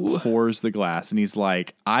 opens it up, pours the glass, and he's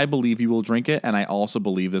like, I believe you will drink it, and I also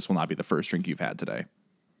believe this will not be the first drink you've had today.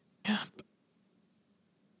 Yeah.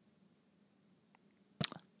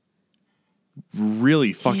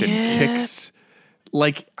 Really fucking kicks.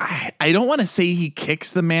 Like, I don't want to say he kicks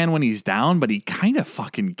the man when he's down, but he kind of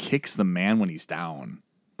fucking kicks the man when he's down.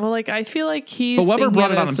 Well, like, I feel like he's but Weber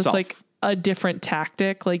brought it on himself. Just like a different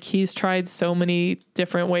tactic. Like he's tried so many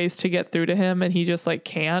different ways to get through to him and he just like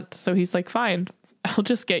can't. So he's like, fine, I'll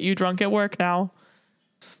just get you drunk at work now.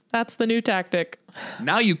 That's the new tactic.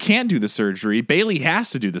 Now you can't do the surgery. Bailey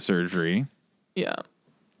has to do the surgery. Yeah.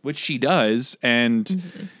 Which she does. And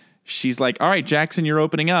she's like, all right, Jackson, you're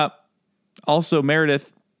opening up. Also,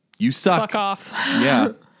 Meredith, you suck. Fuck off. Yeah.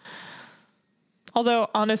 Although,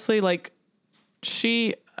 honestly, like,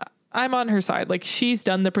 I'm on her side. Like, she's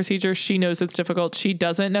done the procedure. She knows it's difficult. She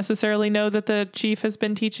doesn't necessarily know that the chief has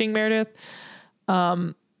been teaching Meredith.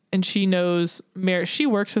 And she knows, she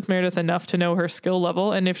works with Meredith enough to know her skill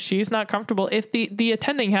level. And if she's not comfortable, if the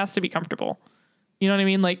attending has to be comfortable, you know what I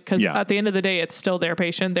mean? Like, because at the end of the day, it's still their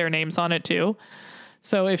patient. Their name's on it, too.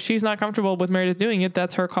 So if she's not comfortable with Meredith doing it,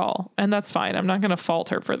 that's her call. And that's fine. I'm not going to fault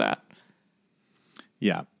her for that.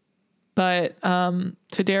 Yeah. But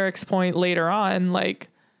to Derek's point later on, like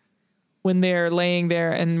when they're laying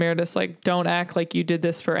there and Meredith's like, don't act like you did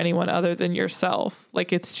this for anyone other than yourself.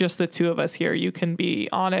 Like, it's just the two of us here. You can be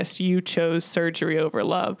honest. You chose surgery over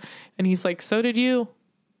love. And he's like, so did you.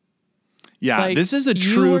 Yeah, like, this is a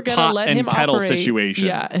true pot and kettle situation.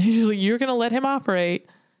 Yeah, and he's like, you're going to let him operate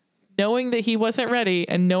knowing that he wasn't ready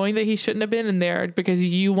and knowing that he shouldn't have been in there because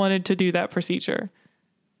you wanted to do that procedure.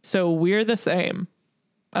 So we're the same.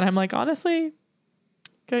 And I'm like, honestly,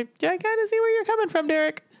 okay, yeah, I kind of see where you're coming from,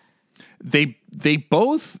 Derek.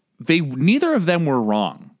 Neither of them were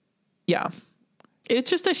wrong. Yeah. It's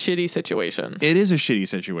just a shitty situation. It is a shitty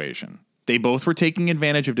situation. They both were taking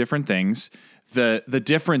advantage of different things. The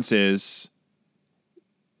difference is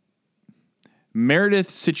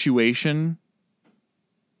Meredith's situation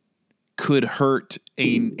could hurt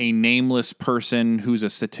a nameless person who's a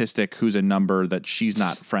statistic, who's a number that she's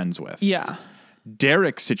not friends with. Yeah.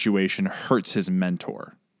 Derek's situation hurts his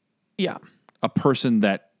mentor. Yeah. A person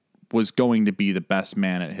that was going to be the best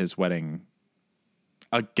man at his wedding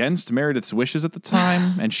against Meredith's wishes at the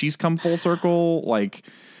time. And she's come full circle. Like,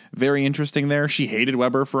 very interesting there. She hated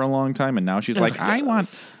Weber for a long time. And now she's like, I want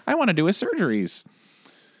to do his surgeries.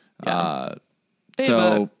 Yeah.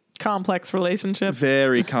 So complex relationship.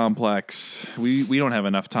 Very complex. We don't have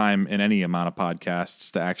enough time in any amount of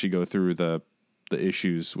podcasts to actually go through the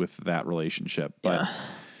issues with that relationship. But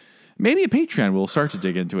maybe a Patreon will start to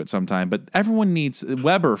dig into it sometime. But everyone needs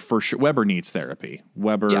Weber for sure. Weber needs therapy.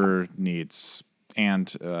 Weber needs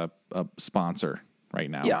a sponsor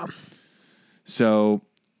right now. Yeah. So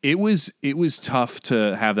it was tough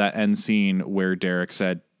to have that end scene where Derek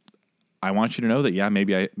said, I want you to know that, yeah,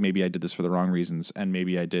 maybe I did this for the wrong reasons, and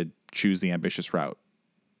maybe I did choose the ambitious route,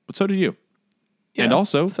 but so did you. Yeah, and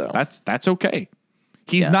also that's okay.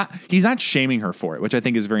 He's not shaming her for it, which I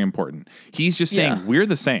think is very important. He's just saying we're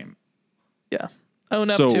the same. Yeah. Own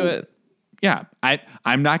up to it. Yeah.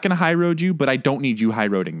 I'm not going to high road you, but I don't need you high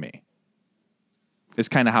roading me. Is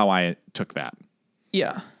kind of how I took that.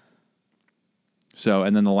 Yeah. So,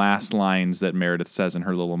 and then the last lines that Meredith says in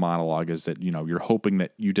her little monologue is that, you know, you're hoping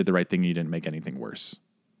that you did the right thing. You didn't make anything worse.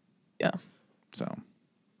 Yeah. So.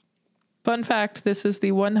 Fun fact, this is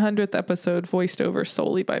the 100th episode voiced over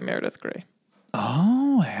solely by Meredith Grey.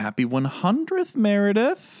 Oh, happy 100th,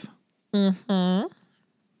 Meredith. Mm-hmm.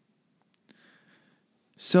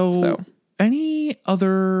 So, any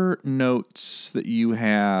other notes that you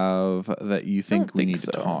have that you think we need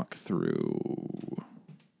to talk through?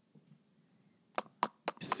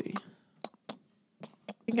 Let's see.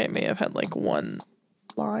 I think I may have had like one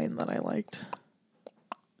line that I liked.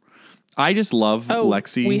 I just love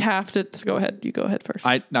Lexi. We have to go ahead. You go ahead first.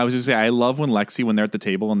 I was just say I love when Lexi, when they're at the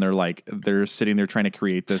table and they're sitting there trying to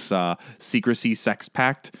create this secrecy sex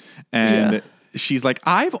pact, and she's like,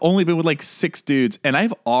 I've only been with like 6 dudes and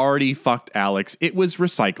I've already fucked Alex. It was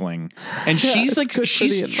recycling, and she's like,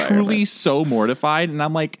 she's truly so mortified, and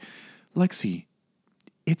I'm like, Lexi,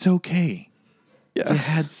 it's okay. Yeah, you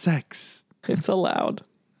had sex. It's allowed.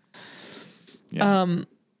 Yeah.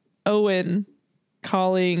 Owen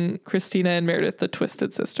calling Christina and Meredith the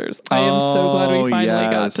Twisted Sisters. I am so glad we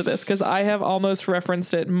finally got to this, because I have almost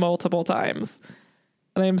referenced it multiple times.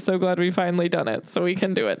 And I am so glad we finally done it. So we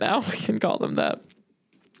can do it now. We can call them that.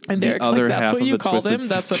 And Derek's like, that's what you called him?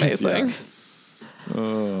 That's amazing. Yeah.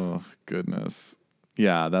 Oh, goodness.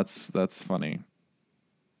 Yeah, that's funny.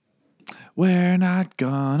 We're not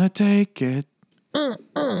gonna take it.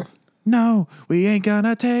 No, we ain't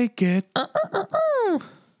gonna take it.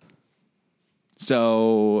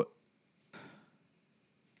 So,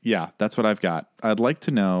 yeah, that's what I've got. I'd like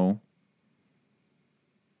to know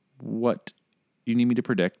what you need me to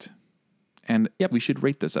predict, and we should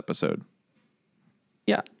rate this episode.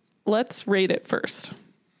 Yeah, let's rate it first.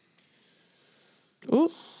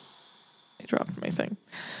 Ooh, I dropped my thing.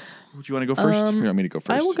 Do you want to go first? Or you want me to go first?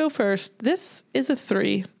 I will go first. This is a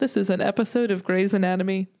 3. This is an episode of Grey's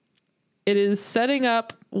Anatomy. It is setting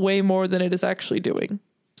up way more than it is actually doing.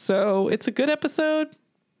 So it's a good episode.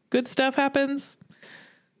 Good stuff happens.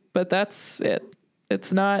 But that's it.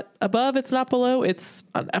 It's not above. It's not below. It's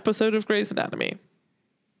an episode of Grey's Anatomy.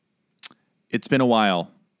 It's been a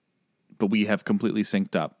while, but we have completely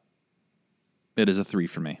synced up. It is a 3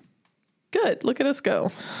 for me. Good. Look at us go.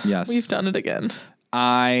 Yes. We've done it again.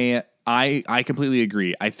 I completely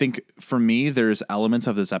agree. I think for me, there's elements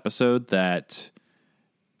of this episode that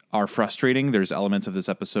are frustrating. There's elements of this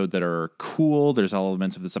episode that are cool. There's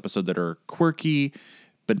elements of this episode that are quirky,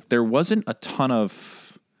 but there wasn't a ton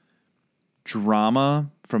of drama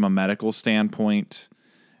from a medical standpoint.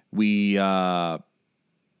 We get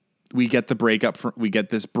the breakup. We get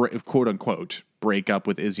this quote unquote breakup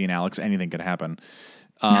with Izzy and Alex. Anything could happen.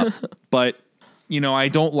 But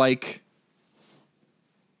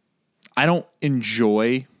I don't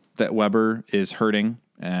enjoy that Weber is hurting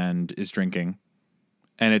and is drinking,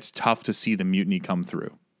 and it's tough to see the mutiny come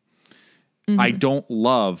through. Mm-hmm. I don't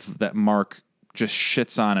love that Mark just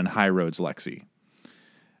shits on and high roads Lexi.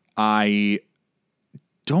 I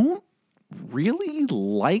don't really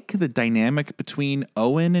like the dynamic between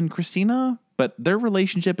Owen and Christina, but their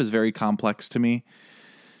relationship is very complex to me.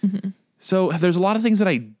 Mm-hmm. So there's a lot of things that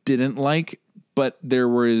I didn't like, but there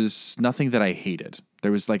was nothing that I hated.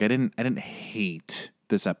 There was I didn't hate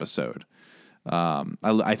this episode.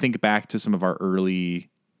 I think back to some of our early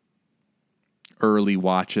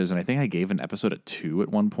watches, and I think I gave an episode a 2 at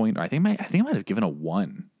one point. Or I think I might have given a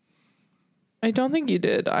 1. I don't think you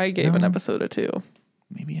did. I gave an episode a 2.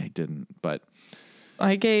 Maybe I didn't, but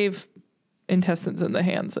I gave Intestines in the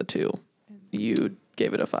Hands a 2. You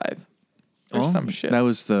gave it a 5. Or some shit. That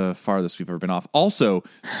was the farthest we've ever been off. Also,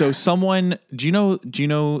 so someone, do you know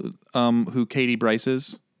who Katie Bryce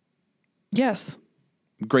is? Yes.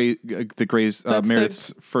 Grey's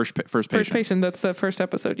Meredith's first patient. First patient. That's the first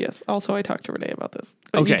episode. Yes. Also, I talked to Renee about this.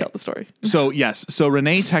 But you tell the story. So yes. So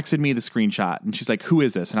Renee texted me the screenshot, and she's like, "Who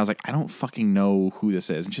is this?" And I was like, "I don't fucking know who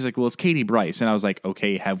this is." And she's like, "Well, it's Katie Bryce." And I was like,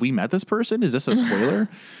 "Okay, have we met this person? Is this a spoiler?"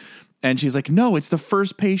 And she's like, "No, it's the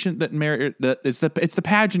first patient that it's the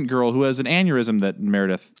pageant girl who has an aneurysm that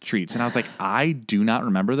Meredith treats." And I was like, "I do not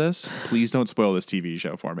remember this. Please don't spoil this TV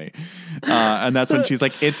show for me." And that's when she's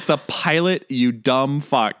like, "It's the pilot, you dumb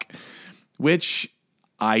fuck," which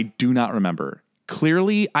I do not remember.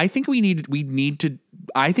 Clearly, I think we need to.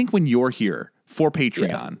 I think when you're here for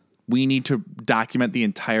Patreon, we need to document the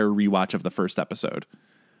entire rewatch of the first episode.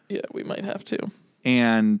 Yeah, we might have to.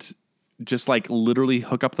 And just like literally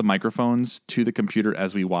hook up the microphones to the computer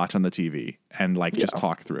as we watch on the TV and like just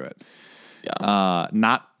talk through it. Yeah.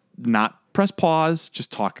 Not press pause,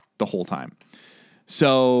 just talk the whole time.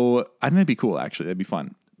 So I think that'd be cool, actually. That'd be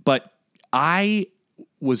fun. But I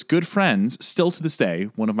was good friends, still to this day,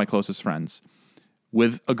 one of my closest friends,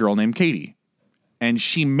 with a girl named Katie. And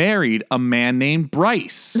she married a man named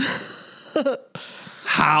Bryce.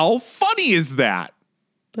 How funny is that?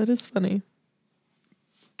 That is funny.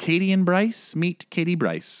 Katie and Bryce meet Katie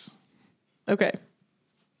Bryce. Okay.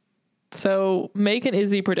 So make an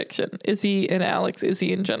Izzy prediction. Izzy and Alex,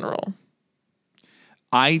 Izzy in general.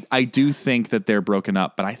 I do think that they're broken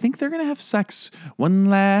up, but I think they're going to have sex one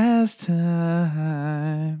last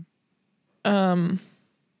time.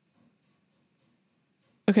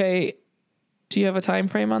 Okay. Do you have a time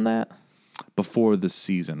frame on that? Before the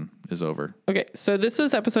season is over. Okay, so this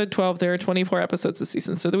is episode 12. There are 24 episodes this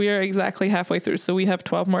season, so we are exactly halfway through. So we have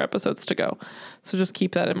 12 more episodes to go. So just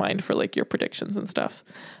keep that in mind for like your predictions and stuff.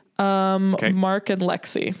 Okay. Mark and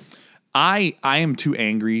Lexi. I am too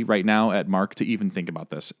angry right now at Mark to even think about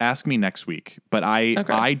this. Ask me next week. But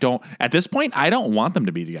I don't, at this point, I don't want them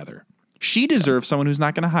to be together. She deserves someone who's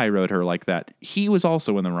not going to high road her like that. He was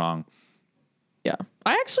also in the wrong. Yeah.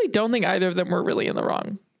 I actually don't think either of them were really in the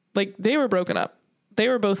wrong. Like, they were broken up. They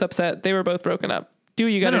were both upset. They were both broken up. Do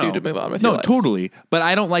what you got to do to move on with your lives. No, totally. But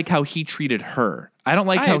I don't like how he treated her. I don't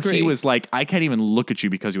like how he was like, I can't even look at you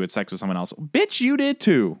because you had sex with someone else. Bitch, you did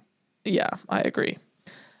too. Yeah, I agree.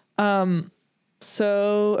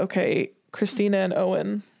 So, okay, Christina and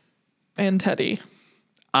Owen and Teddy.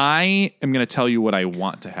 I am going to tell you what I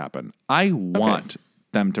want to happen. I want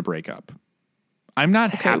them to break up. I'm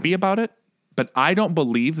not happy about it, but I don't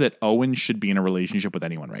believe that Owen should be in a relationship with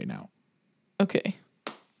anyone right now. Okay.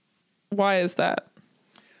 Why is that?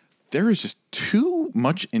 There is just too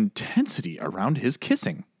much intensity around his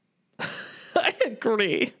kissing. I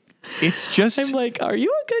agree. It's just... I'm like, are you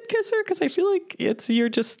a good kisser? Because I feel like you're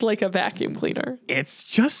just like a vacuum cleaner. It's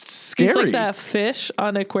just scary. He's like that fish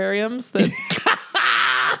on aquariums that...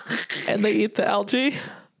 and they eat the algae.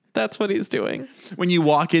 That's what he's doing. When you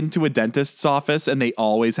walk into a dentist's office and they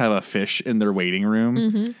always have a fish in their waiting room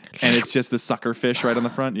and it's just the sucker fish right on the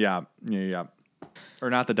front. Yeah. Or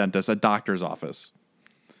not the dentist, a doctor's office.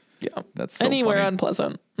 Yeah. That's so anywhere funny.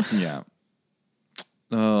 Unpleasant. Yeah.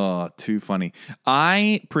 Oh, too funny.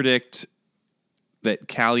 I predict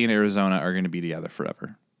that Callie and Arizona are going to be together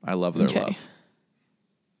forever. I love their love.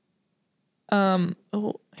 I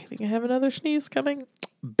think I have another sneeze coming.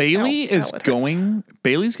 Bailey's going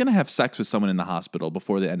to have sex with someone in the hospital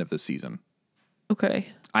before the end of the season. Okay.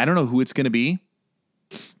 I don't know who it's going to be,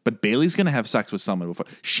 but Bailey's going to have sex with someone before.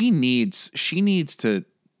 She needs to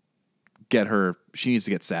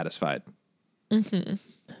get satisfied. Mm-hmm.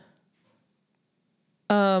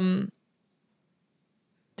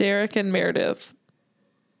 Derek and Meredith.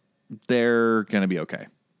 They're going to be okay.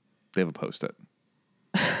 They have a Post-it.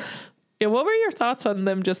 Yeah, what were your thoughts on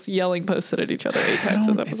them just yelling Post-it at each other 8 times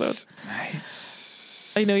this episode?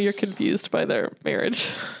 I know you're confused by their marriage.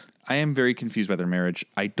 I am very confused by their marriage.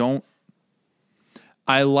 I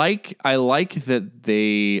like that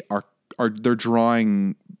they're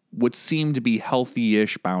drawing what seem to be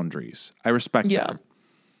healthy-ish boundaries. I respect that.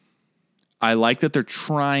 I like that they're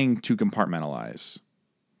trying to compartmentalize.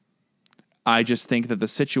 I just think that the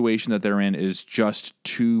situation that they're in is just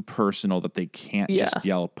too personal that they can't just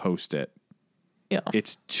yell Post-it. Yeah.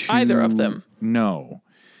 It's too... Either of them. No.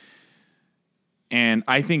 And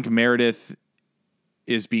I think Meredith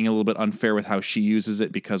is being a little bit unfair with how she uses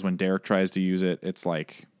it because when Derek tries to use it, it's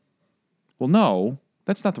like, well, no,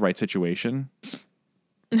 that's not the right situation.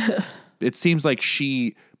 It seems like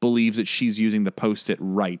she believes that she's using the Post-it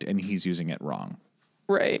right and he's using it wrong.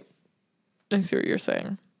 Right. I see what you're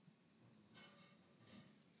saying.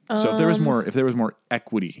 So if there was more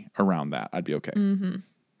equity around that, I'd be okay. Mm-hmm.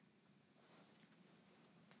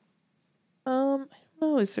 I don't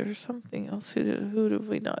know. Is there something else? Who have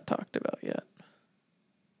we not talked about yet?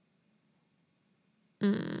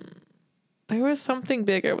 There was something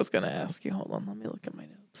big I was going to ask you. Hold on. Let me look at my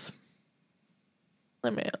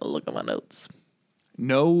notes.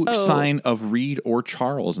 No sign of Reed or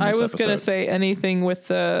Charles in this episode. I was going to say anything with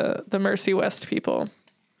the Mercy West people.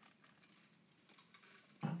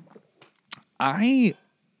 I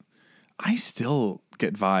still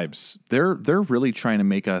get vibes. They're really trying to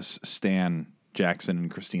make us stan Jackson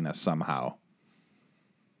and Christina somehow.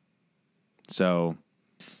 So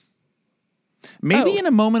maybe in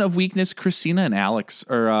a moment of weakness, Christina and Alex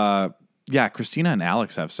have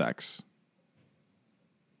sex.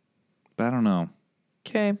 but I don't know.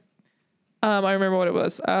 Okay. I remember what it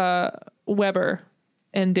was. Weber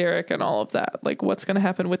and Derek and all of that. Like, what's going to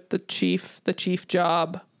happen with the chief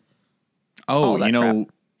job? Oh, crap.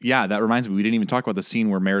 Yeah, that reminds me. We didn't even talk about the scene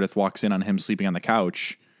where Meredith walks in on him sleeping on the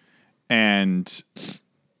couch, and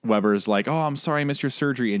Weber's like, "Oh, I'm sorry I missed your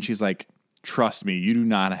surgery," and she's like, "Trust me, you do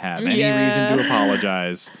not have any reason to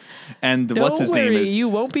apologize." And what's his name is? You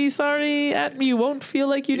won't be sorry. You won't feel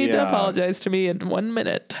like you need to apologize to me in 1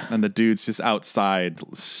 minute. And the dude's just outside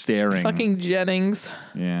staring. Fucking Jennings.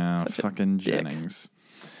 Yeah, fucking Jennings.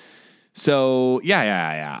 So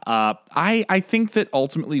yeah. I think that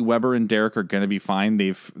ultimately Weber and Derek are going to be fine.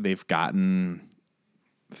 They've gotten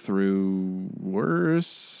through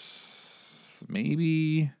worse,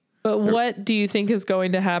 maybe. But what do you think is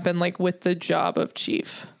going to happen, like, with the job of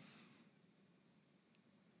chief?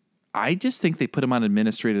 I just think they put him on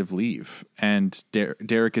administrative leave, and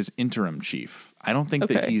Derek is interim chief. I don't think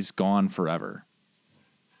that he's gone forever.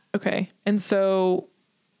 Okay, and so,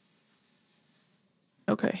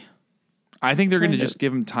 okay. I think they're going to just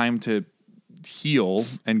give him time to heal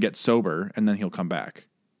and get sober, and then he'll come back.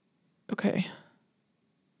 Okay.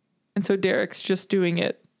 And so Derek's just doing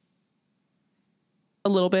it a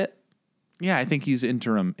little bit? Yeah, I think he's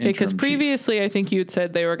interim. Because previously I think you had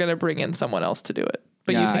said they were going to bring in someone else to do it.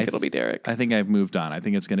 But you think it'll be Derek? I think I've moved on. I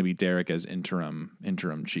think it's going to be Derek as interim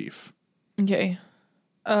chief. Okay.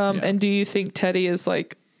 And do you think Teddy is,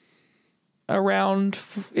 like, around?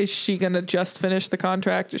 Is she going to just finish the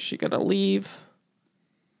contract? Is she going to leave?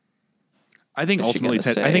 I think ultimately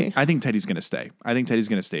I think Teddy's going to stay. I think Teddy's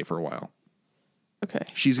going to stay for a while. Okay.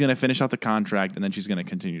 She's going to finish out the contract, and then she's going to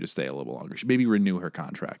continue to stay a little longer. She maybe renew her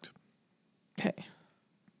contract. Okay.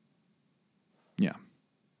 Yeah.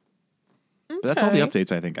 But that's all the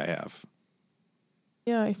updates I think I have.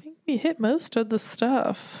 Yeah, I think we hit most of the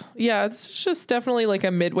stuff. Yeah, it's just definitely like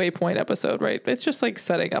a midway point episode, right? It's just like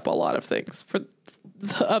setting up a lot of things for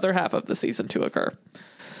the other half of the season to occur.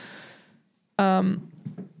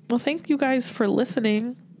 Well, thank you guys for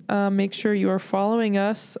listening. Make sure you are following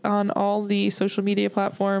us on all the social media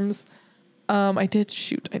platforms. I did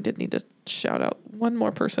need to shout out one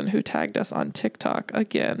more person who tagged us on TikTok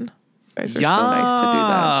again. You guys are so nice to do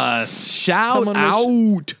that. Shout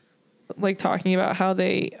out. Like, talking about how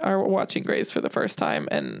they are watching Grey's for the first time,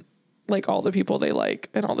 and like all the people they like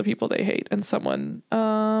and all the people they hate. And someone,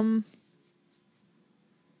 no.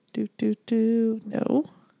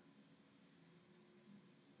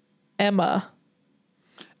 Emma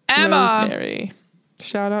Rosemary.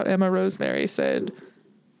 Shout out Emma Rosemary said,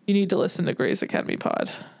 you need to listen to Grey's Academy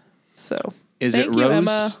Pod. So thank you,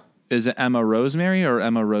 Emma. Is it Emma Rosemary or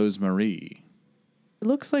Emma Rosemary? It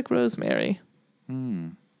looks like Rosemary.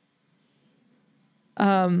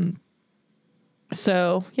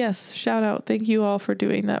 So yes, shout out. Thank you all for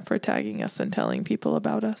doing that, for tagging us and telling people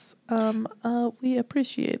about us. We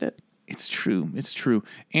appreciate it. It's true. It's true.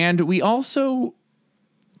 And we also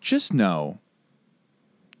just know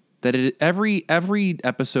that every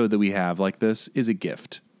episode that we have like this is a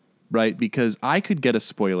gift, right? Because I could get a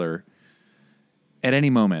spoiler at any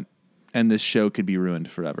moment, and this show could be ruined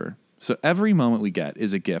forever. So every moment we get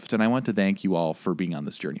is a gift, and I want to thank you all for being on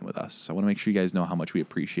this journey with us. I want to make sure you guys know how much we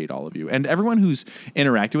appreciate all of you. And everyone who's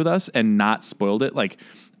interacted with us and not spoiled it. Like,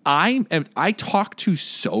 I talk to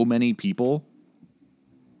so many people,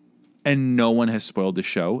 and no one has spoiled the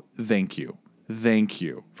show. Thank you. Thank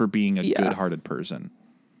you for being a good-hearted person.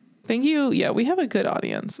 Thank you. Yeah, we have a good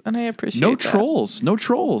audience, and I appreciate No trolls. No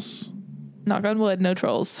trolls. Knock on wood, no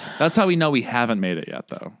trolls. That's how we know we haven't made it yet,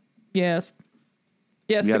 though. Yes.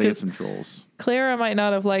 Yes, we gotta get some trolls. Clara might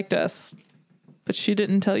not have liked us, but she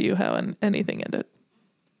didn't tell you how anything ended.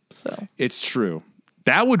 So it's true.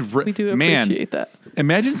 That would we do appreciate that.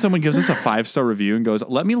 Imagine someone gives us a 5-star review and goes,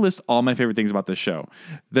 "Let me list all my favorite things about this show.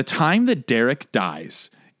 The time that Derek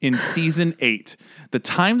dies in season 8, the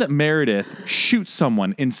time that Meredith shoots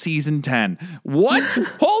someone in season 10. What?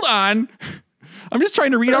 Hold on. I'm just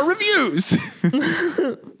trying to read our reviews."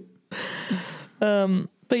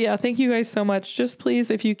 But yeah, thank you guys so much. Just please,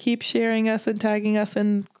 if you keep sharing us and tagging us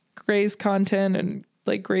in Grey's content and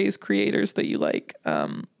like Grey's creators that you like,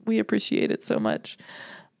 we appreciate it so much.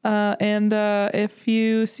 And if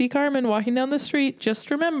you see Carmen walking down the street, just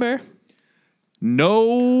remember,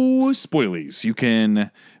 no spoilies. You can.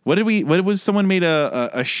 What was someone made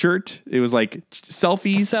a shirt? It was like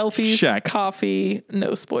selfies, check. Coffee,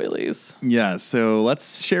 no spoilies. Yeah. So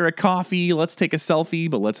let's share a coffee. Let's take a selfie,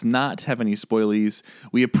 but let's not have any spoilies.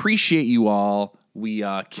 We appreciate you all. We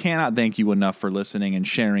cannot thank you enough for listening and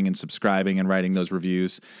sharing and subscribing and writing those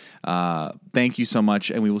reviews. Thank you so much.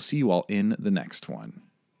 And we will see you all in the next one.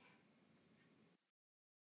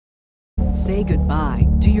 Say goodbye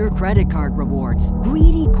to your credit card rewards.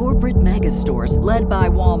 Greedy corporate mega stores, led by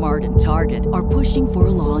Walmart and Target, are pushing for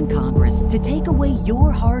a law in Congress to take away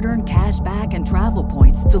your hard-earned cash back and travel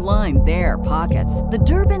points to line their pockets. The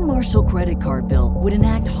Durbin-Marshall credit card bill would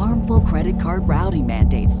enact harmful credit card routing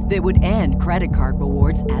mandates that would end credit card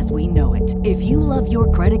rewards as we know it. If you love your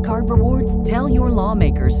credit card rewards, tell your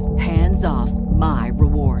lawmakers, hands off my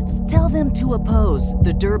rewards. Tell them to oppose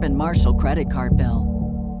the Durbin-Marshall credit card bill.